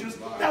soldiers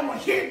that were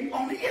hidden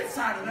on the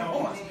inside of that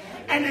horse.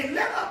 And they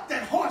let up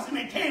that horse and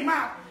they came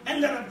out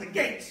and let up the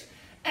gates.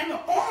 And the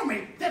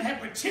army that had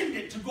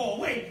pretended to go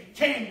away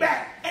came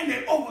back and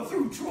they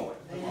overthrew Troy.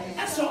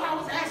 And so I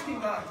was asking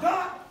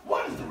God,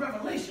 what is the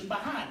revelation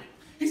behind it?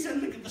 He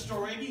said, look at the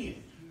story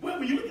again. Well,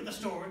 when you look at the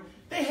story,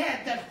 they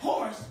had that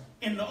horse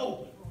in the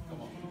open.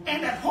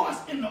 And that horse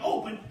in the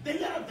open, they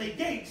let up their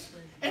gates.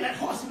 And that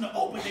horse in the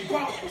open, they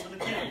brought it to the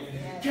camp.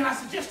 Can I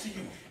suggest to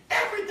you,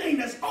 everything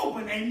that's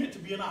open ain't meant to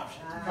be an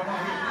option. Come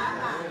on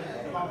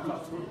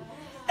here.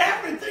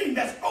 Everything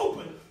that's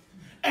open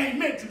ain't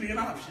meant to be an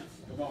option.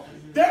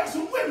 There are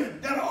some women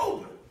that are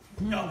open.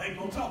 Y'all ain't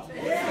gonna talk to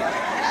me.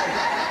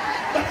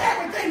 But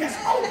everything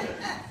that's open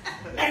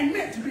ain't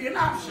meant to be an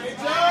option.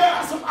 There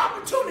are some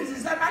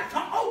opportunities that might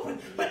come open,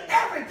 but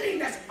everything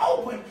that's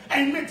open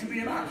ain't meant to be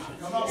an option.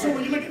 So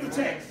when you look at the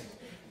text,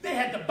 they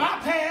had to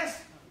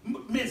bypass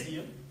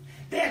Mysia,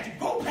 they had to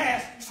go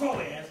past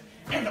Troas,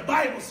 and the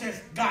Bible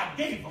says God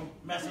gave them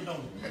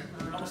Macedonia.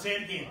 I'm gonna say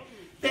it again.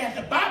 They had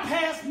to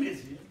bypass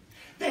Mysia,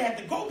 they had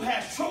to go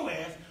past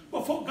Troas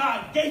before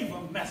God gave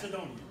them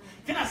Macedonia.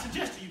 Can I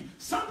suggest to you,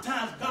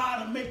 sometimes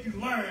God will make you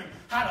learn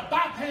how to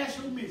bypass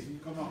your Mysia,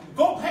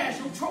 go past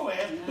your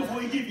Troas before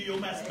he give you your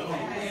Macedonia.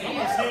 I'm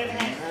going to say it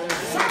again.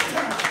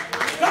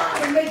 Sometimes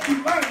God will make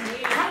you learn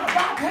how to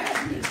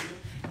bypass Mysia,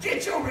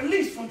 get your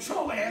release from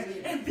Troas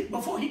and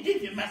before he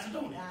give you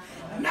Macedonia.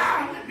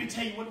 Now let me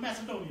tell you what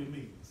Macedonia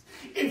means.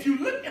 If you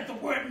look at the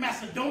word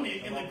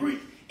Macedonia in the Greek,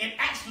 it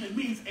actually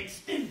means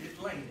extended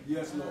land.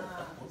 Yes, Lord.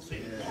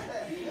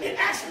 It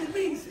actually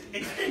means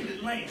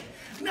extended land.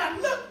 Now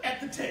look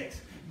at the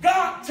text.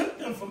 God took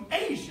them from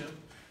Asia,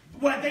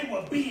 where they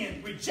were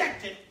being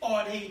rejected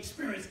or they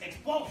experienced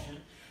expulsion,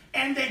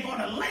 and they're going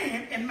to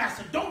land in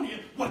Macedonia,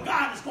 where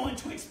God is going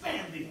to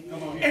expand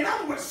them. In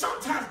other words,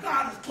 sometimes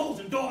God is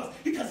closing doors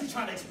because he's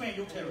trying to expand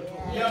your territory.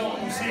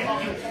 You see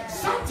it?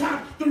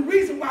 Sometimes the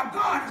reason why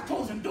God is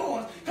closing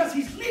doors because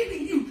he's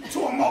leading you to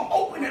a more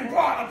open and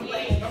broader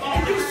place.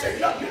 And you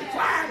sitting up here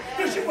crying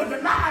because you were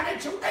denied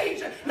at your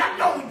age, not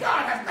knowing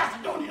God has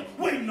Macedonia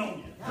waiting on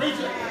you.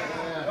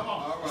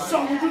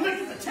 So when you look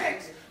at the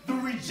text, the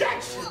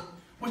rejection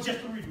was just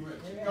a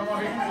redirection.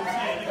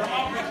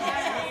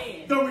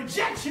 The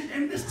rejection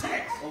in this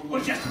text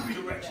was just a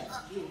redirection.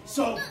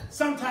 So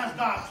sometimes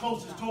God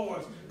closes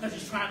doors because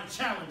he's trying to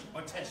challenge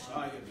or test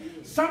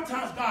you.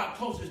 Sometimes God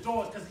closes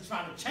doors because he's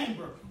trying to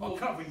chamber or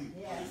cover you.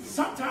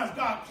 Sometimes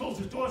God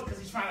closes doors because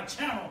he's trying to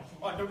channel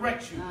or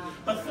direct you.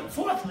 But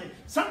fourthly,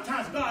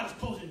 sometimes God is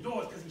closing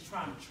doors because he's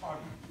trying to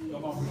charter you.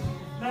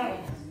 Now,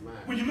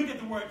 when you look at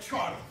the word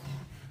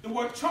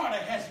charter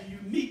has a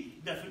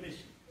unique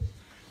definition.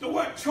 The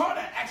word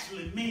charter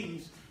actually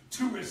means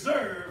to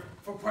reserve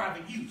for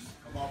private use.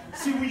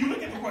 See, when you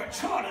look at the word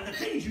charter, the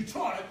things you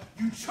charter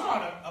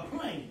a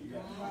plane.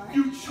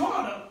 You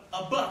charter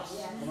a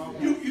bus.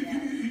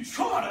 You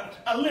charter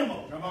a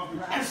limo.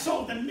 And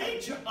so the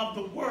nature of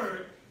the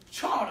word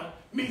charter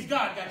means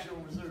God got you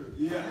on reserve.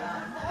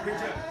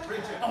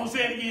 I'm going to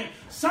say it again.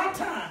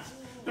 Sometimes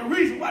the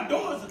reason why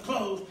doors are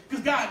closed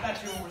because God got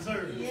you on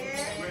reserve.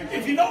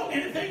 If you know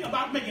anything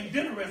about making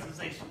dinner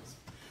reservations,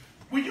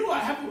 when you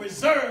have a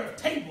reserved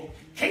table,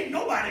 can't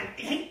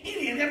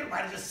any and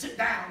everybody just sit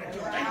down at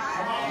your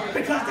table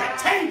because that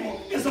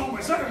table is on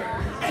reserve.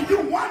 And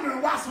you're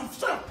wondering why some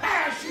stuff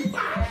passed you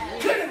by.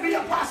 Could it be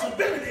a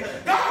possibility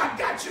God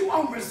got you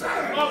on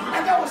reserve?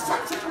 And there was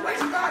some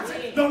situation God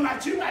said, no,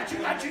 not you, not you,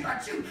 not you,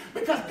 not you.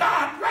 Because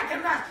God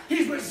recognized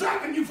he's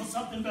reserving you for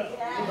something better.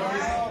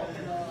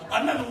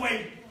 Another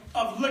way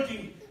of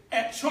looking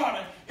at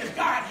charter is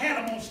God had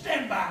them on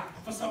standby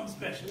for something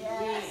special.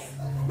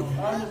 I'm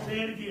going to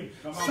say it again.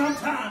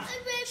 Sometimes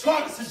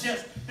charter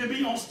suggests they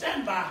be on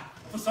standby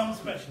for something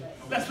special.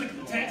 Let's look at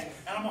the text,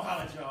 and I'm going to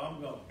holler at y'all.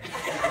 I'm going.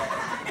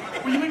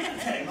 When you look at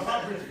the text,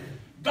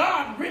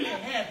 God really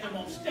had them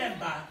on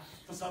standby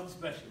for something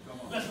special.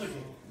 Let's look at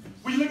it.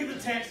 When you look at the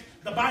text,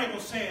 the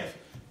Bible says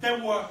they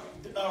were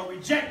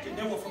rejected,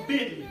 they were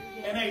forbidden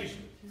in Asia.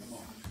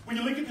 When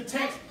you look at the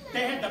text,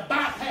 they had to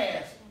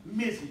bypass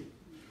Mysia.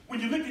 When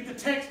you look at the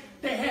text,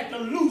 they had to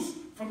loose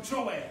from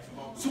Troas.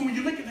 So when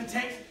you look at the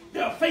text, they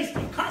are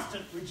facing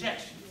constant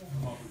rejection.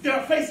 They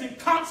are facing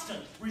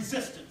constant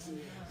resistance.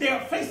 They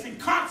are facing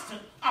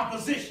constant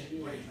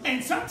opposition.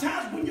 And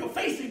sometimes when you're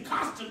facing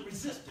constant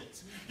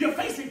resistance, you're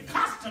facing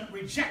constant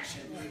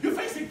rejection, you're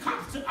facing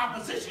constant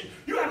opposition,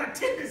 you have a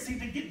tendency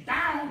to get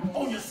down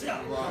on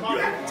yourself. You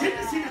have a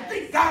tendency to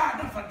think God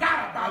done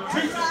forgot about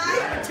you. You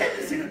have a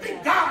tendency to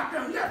think God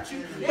done left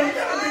you. But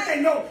little did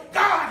they know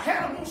God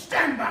had them on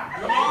standby.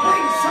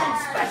 Waiting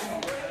something special.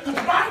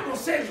 The Bible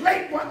says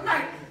late one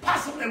night,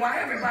 possibly while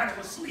everybody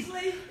was asleep,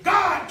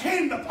 God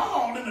came to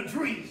Paul in a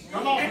dream.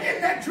 And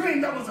in that dream,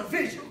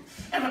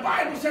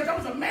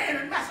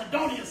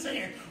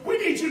 saying, we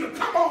need you to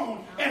come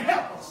on and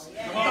help us.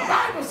 The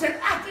Bible said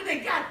after they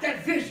got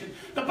that vision,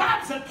 the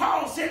Bible said,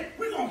 Paul said,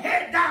 we're going to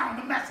head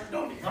down to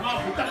Macedonia. The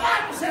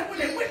Bible said when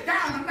they went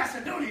down to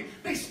Macedonia,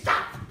 they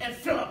stopped at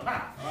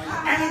Philippi.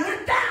 And they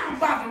went down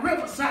by the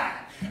riverside.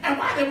 And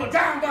while they were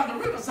down by the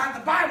riverside,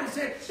 the Bible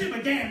said they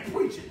began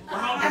preaching.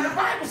 And the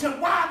Bible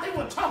said while they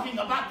were talking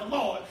about the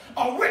Lord,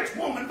 a rich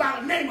woman by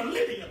the name of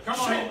Lydia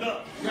showed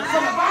up. So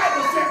the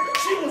Bible said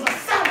she was a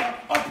seller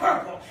of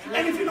purple.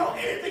 And if you know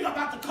anything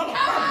about the color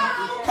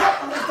purple,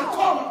 purple is the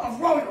color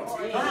of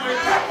royalty.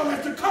 Purple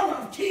is the color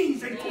of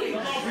kings and queens.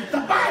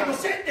 The Bible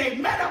said they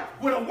met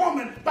up with a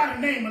woman by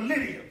the name of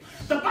Lydia.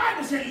 The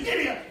Bible said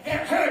Lydia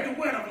had heard the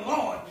word of the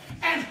Lord,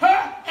 and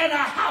her and her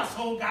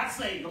household got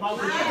saved. And the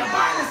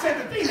Bible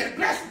said the thing that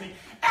blessed me,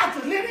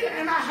 after Lydia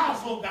and her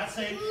household got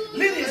saved,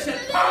 Lydia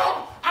said,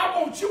 Paul, I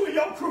want you and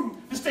your crew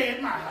to stay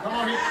at my house. Come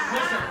on here.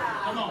 Listen.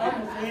 Come on. I'm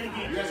going to say it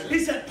again. Yes, he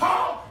said,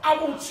 Paul,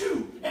 I want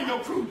you and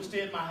your crew to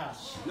stay at my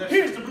house.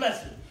 Here's the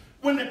blessing.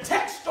 When the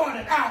text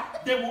started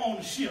out, they were on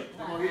the ship.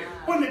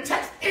 When the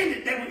text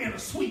ended, they were in a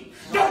suite.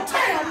 Don't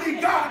tell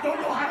me God don't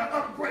know how to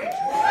upgrade you.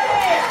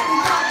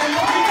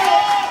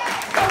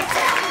 Don't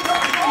tell me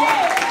God don't know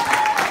how to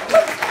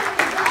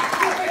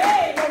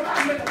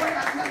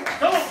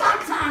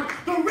sometimes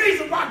the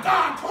reason why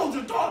God closed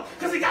the door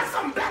because he got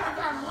something better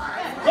down the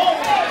line.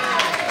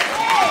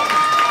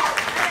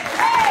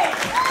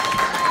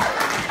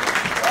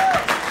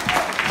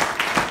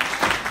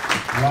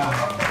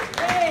 Wow.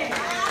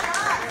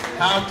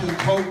 How to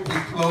cope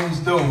with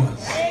closed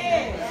doors.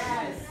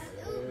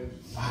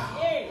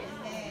 Wow.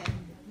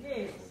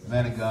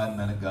 Man of God,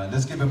 man of God.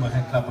 Let's give him a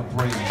hand clap of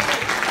praise.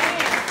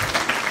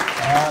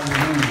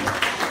 Hallelujah.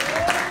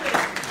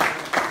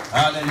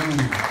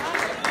 Hallelujah.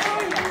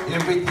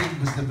 Everything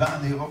was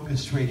divinely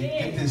orchestrated.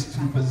 Get this, to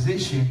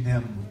position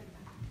them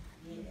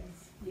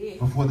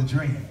before the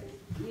dream.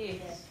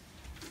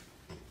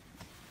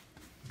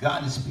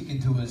 God is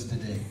speaking to us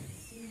today.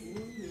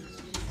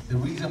 The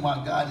reason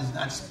why God is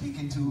not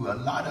speaking to a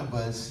lot of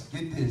us,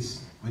 get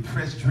this, with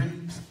fresh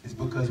dreams, is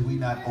because we're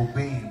not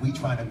obeying. We're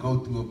trying to go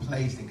through a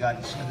place that God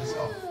has shut us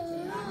off.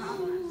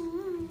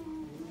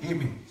 Hear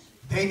me?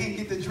 They didn't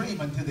get the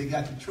dream until they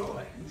got to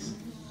Troy.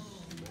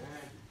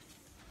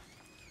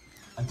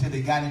 Until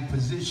they got in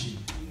position.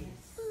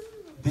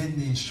 Then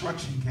the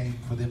instruction came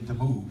for them to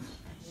move.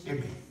 Hear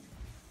me?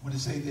 I want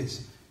to say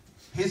this.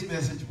 His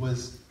message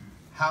was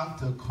how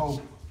to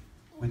cope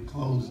with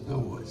closed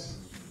doors.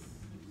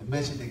 The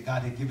message that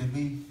God had given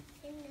me,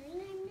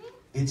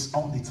 it's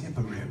only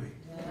temporary,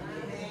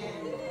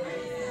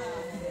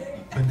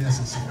 but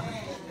necessary.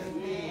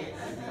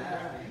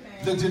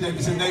 Look to your neighbor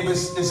and say,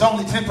 neighbors, it's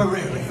only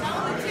temporary.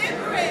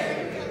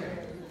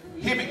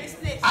 Hear me.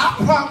 Our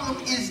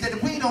problem is that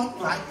we don't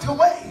like to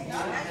wait.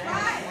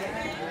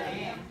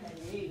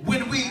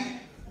 When we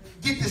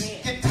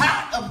get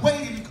tired of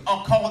waiting,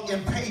 are called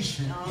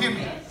impatient. Hear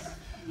me.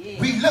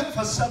 We look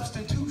for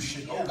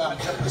substitution. Oh God,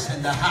 help us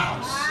in the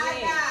house.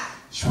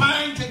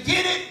 Trying to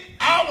get it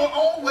our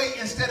own way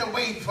instead of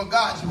waiting for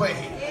God's way.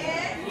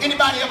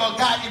 Anybody ever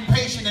got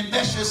impatient and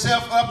messed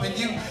yourself up and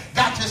you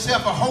got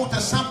yourself a hold of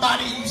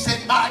somebody and you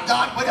said, my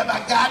God, what have I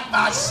got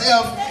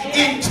myself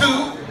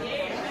into?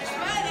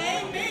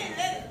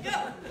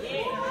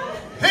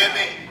 Hear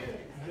me?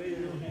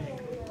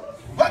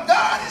 What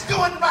God is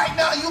doing right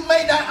now, you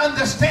may not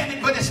understand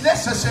it, but it's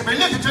necessary.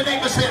 Look at your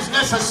neighbor and say it's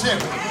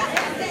necessary.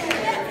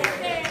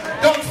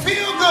 Don't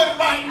feel good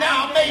right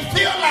now. May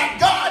feel like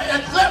God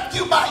has left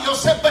you by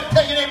yourself, but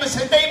tell your neighbor,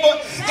 say, neighbor,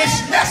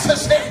 it's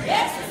necessary.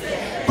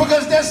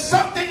 Because there's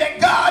something that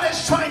God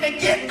is trying to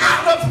get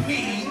out of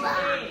me.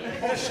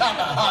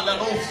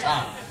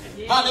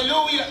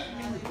 Hallelujah.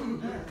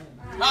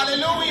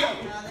 Hallelujah.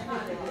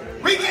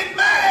 We get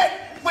mad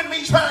when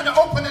we trying to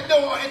open the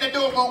door and the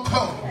door won't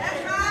close.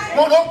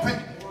 Won't open.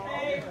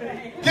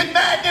 Get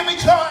mad, then we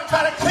try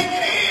to clean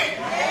it in.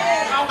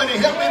 I'm going to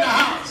help in the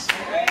house.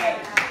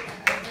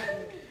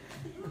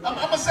 I'm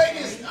going to say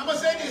this.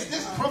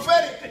 This is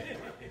prophetic.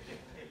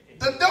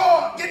 The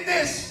door, get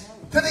this,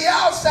 to the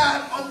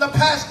outside on the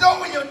past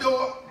door in your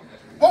door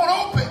won't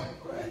open.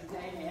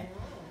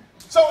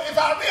 So if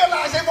I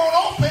realize it won't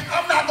open,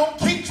 I'm not going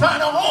to keep trying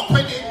to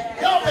open it.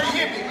 Y'all better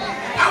hear me.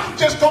 I'm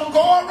just going to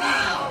go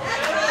around.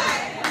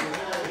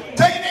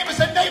 Tell your neighbor,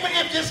 say, neighbor,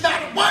 if it's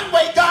not one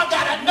way, God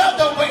got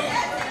another way.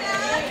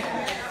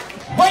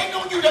 Waiting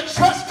on you to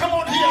trust. Come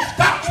on here.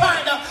 Stop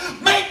trying to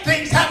make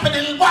things happen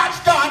and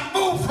watch God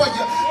move for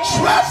you.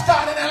 Trust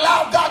God and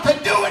allow God to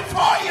do it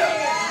for you.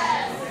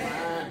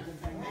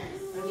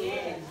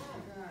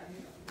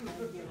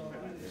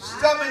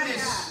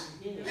 Stubbornness.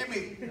 Hear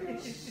me.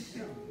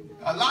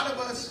 A lot of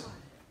us,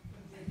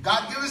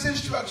 God gives us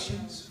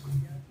instructions.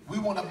 We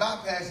want to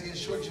bypass the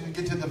instruction and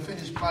get to the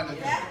finished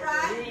product. That's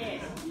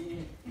right.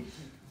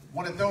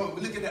 Want to throw it.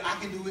 Look at it. I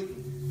can do it.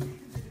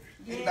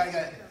 Anybody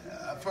got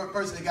a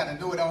person that got to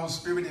know it on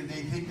spirit and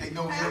they think they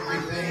know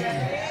everything?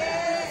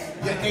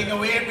 Yeah, they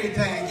know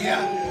everything.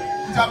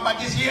 Yeah. You talking about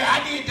this? Yeah,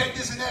 I did that,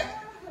 this and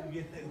that.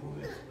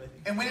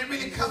 And when it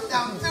really comes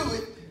down to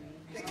it,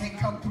 They can't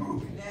come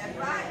through. That's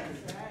right.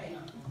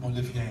 Come on,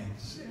 lift your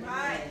hands.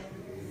 Right.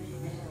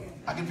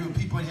 I can feel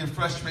people in here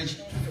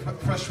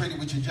frustrated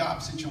with your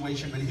job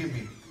situation, but hear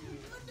me.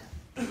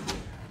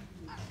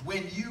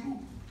 When you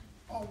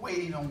are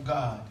waiting on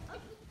God,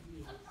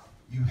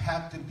 you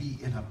have to be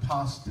in a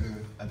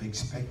posture of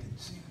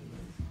expectancy.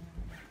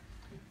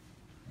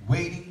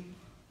 Waiting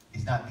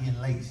is not being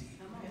lazy.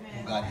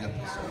 Oh, God help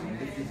us.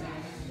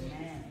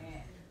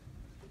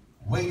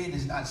 Waiting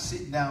is not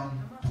sitting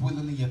down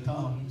twiddling your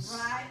thumbs,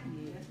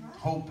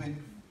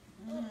 hoping.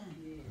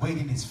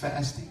 Waiting is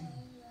fasting,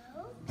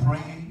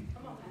 praying,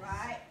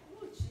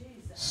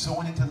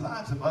 sowing into the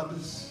lives of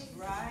others.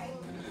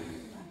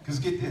 Because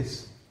get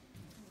this.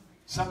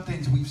 Some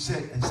things we've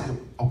said and said,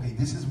 okay,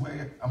 this is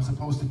where I'm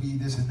supposed to be,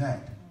 this and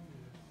that.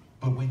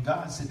 But when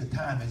God said the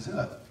time is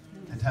up,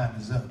 the time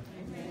is up.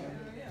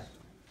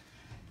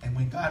 And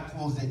when God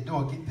closed that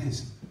door, get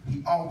this,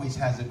 he always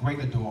has a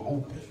greater door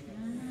open.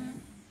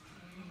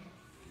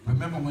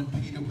 Remember when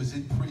Peter was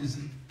in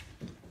prison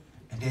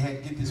and they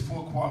had, get this,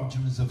 4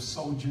 quadrants of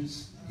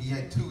soldiers. He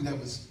had 2 that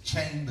was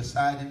chained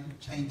beside him,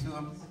 chained to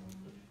him.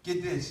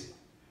 Get this.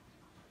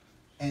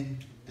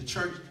 And the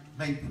church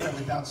made prayer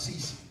without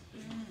ceasing.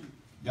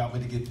 Y'all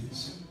better get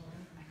this.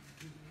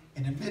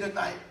 In the middle of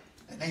the night,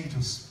 an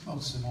angel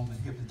smokes him on the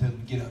hip and tells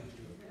him, get up.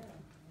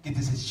 Get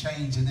this, his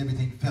chains and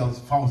everything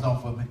falls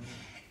off of him.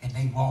 And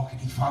they walk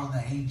and he followed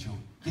the angel.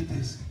 Get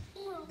this.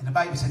 And the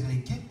Bible said they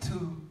get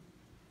to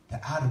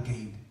the outer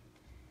gate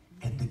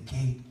and the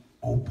gate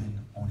opened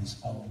on its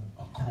own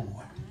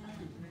accord.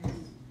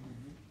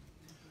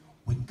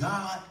 When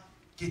God,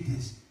 get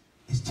this,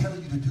 is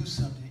telling you to do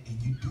something and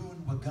you're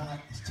doing what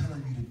God is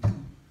telling you to do,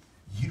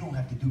 you don't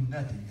have to do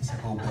nothing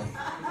except obey.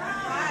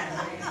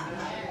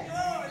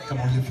 Come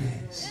on, your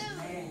friends.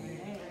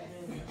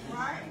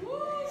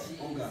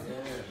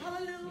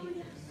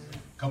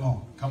 Come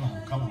on, come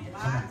on, come on,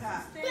 come on.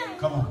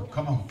 Come on,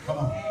 come on, come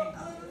on.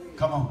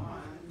 Come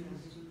on.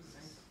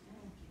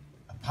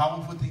 A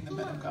powerful thing the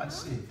man of God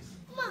said.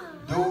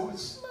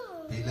 Doors,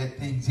 they let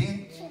things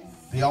in.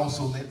 They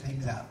also let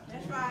things out.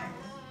 That's right.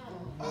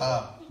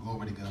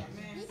 Glory to God.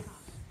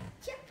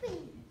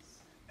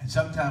 And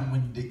sometimes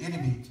when the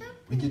enemy,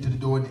 we get to the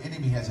door and the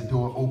enemy has a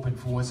door open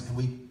for us and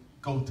we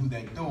go through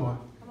that door,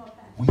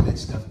 we let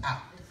stuff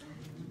out.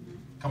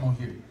 Come on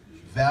here.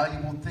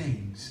 Valuable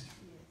things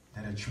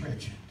that are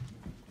treasured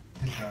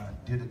to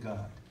God, dear to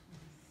God.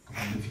 Come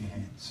on, lift your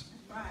hands.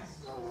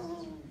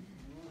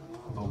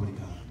 Glory to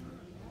God.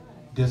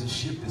 There's a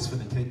shift that's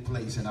going to take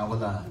place in our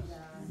lives.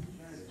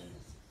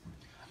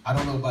 I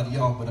don't know about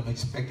y'all, but I'm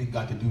expecting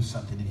God to do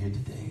something in here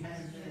today.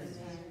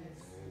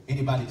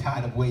 Anybody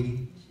tired of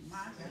waiting?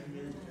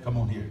 Come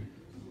on here.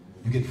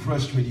 You get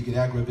frustrated, you get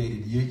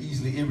aggravated, you're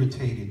easily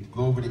irritated.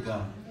 Glory to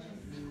God.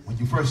 When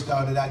you first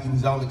started out, you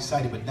was all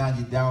excited, but now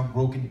you're down,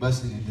 broken,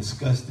 busted, and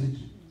disgusted.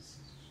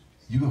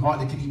 You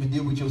hardly can even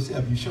deal with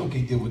yourself. You sure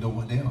can't deal with no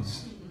one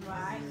else.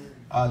 Right.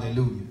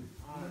 Hallelujah.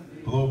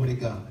 Glory to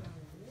God.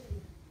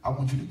 I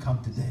want you to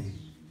come today.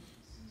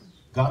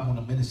 God want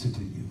to minister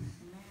to you.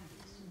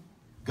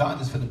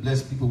 God is going to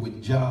bless people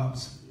with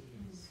jobs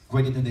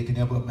greater than they can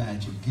ever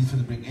imagine. He's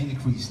going to bring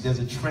increase. There's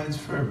a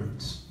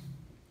transference.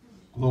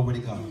 Glory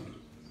to God.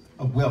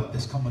 Of wealth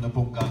that's coming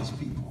upon God's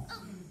people.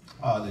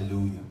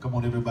 Hallelujah. Come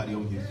on, everybody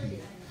on your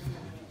feet.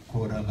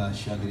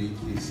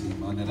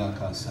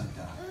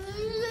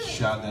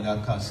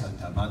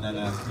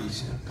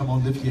 Come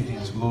on, lift your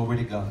hands. Glory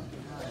to God.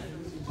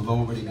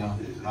 Glory to God.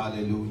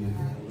 Hallelujah.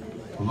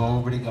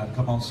 Glory to God.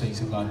 Come on,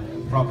 saints of God.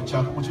 Prophet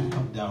Chaulk, I want you to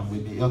come down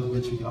with me. Elder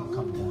Mitchell, y'all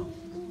come down.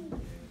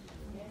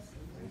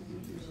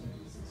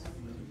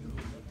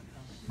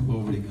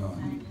 Glory to God.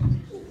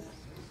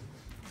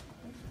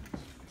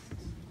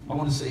 I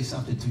want to say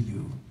something to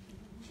you.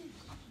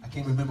 I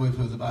can't remember if it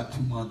was about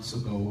 2 months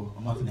ago,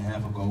 a month and a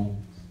half ago,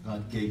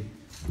 God gave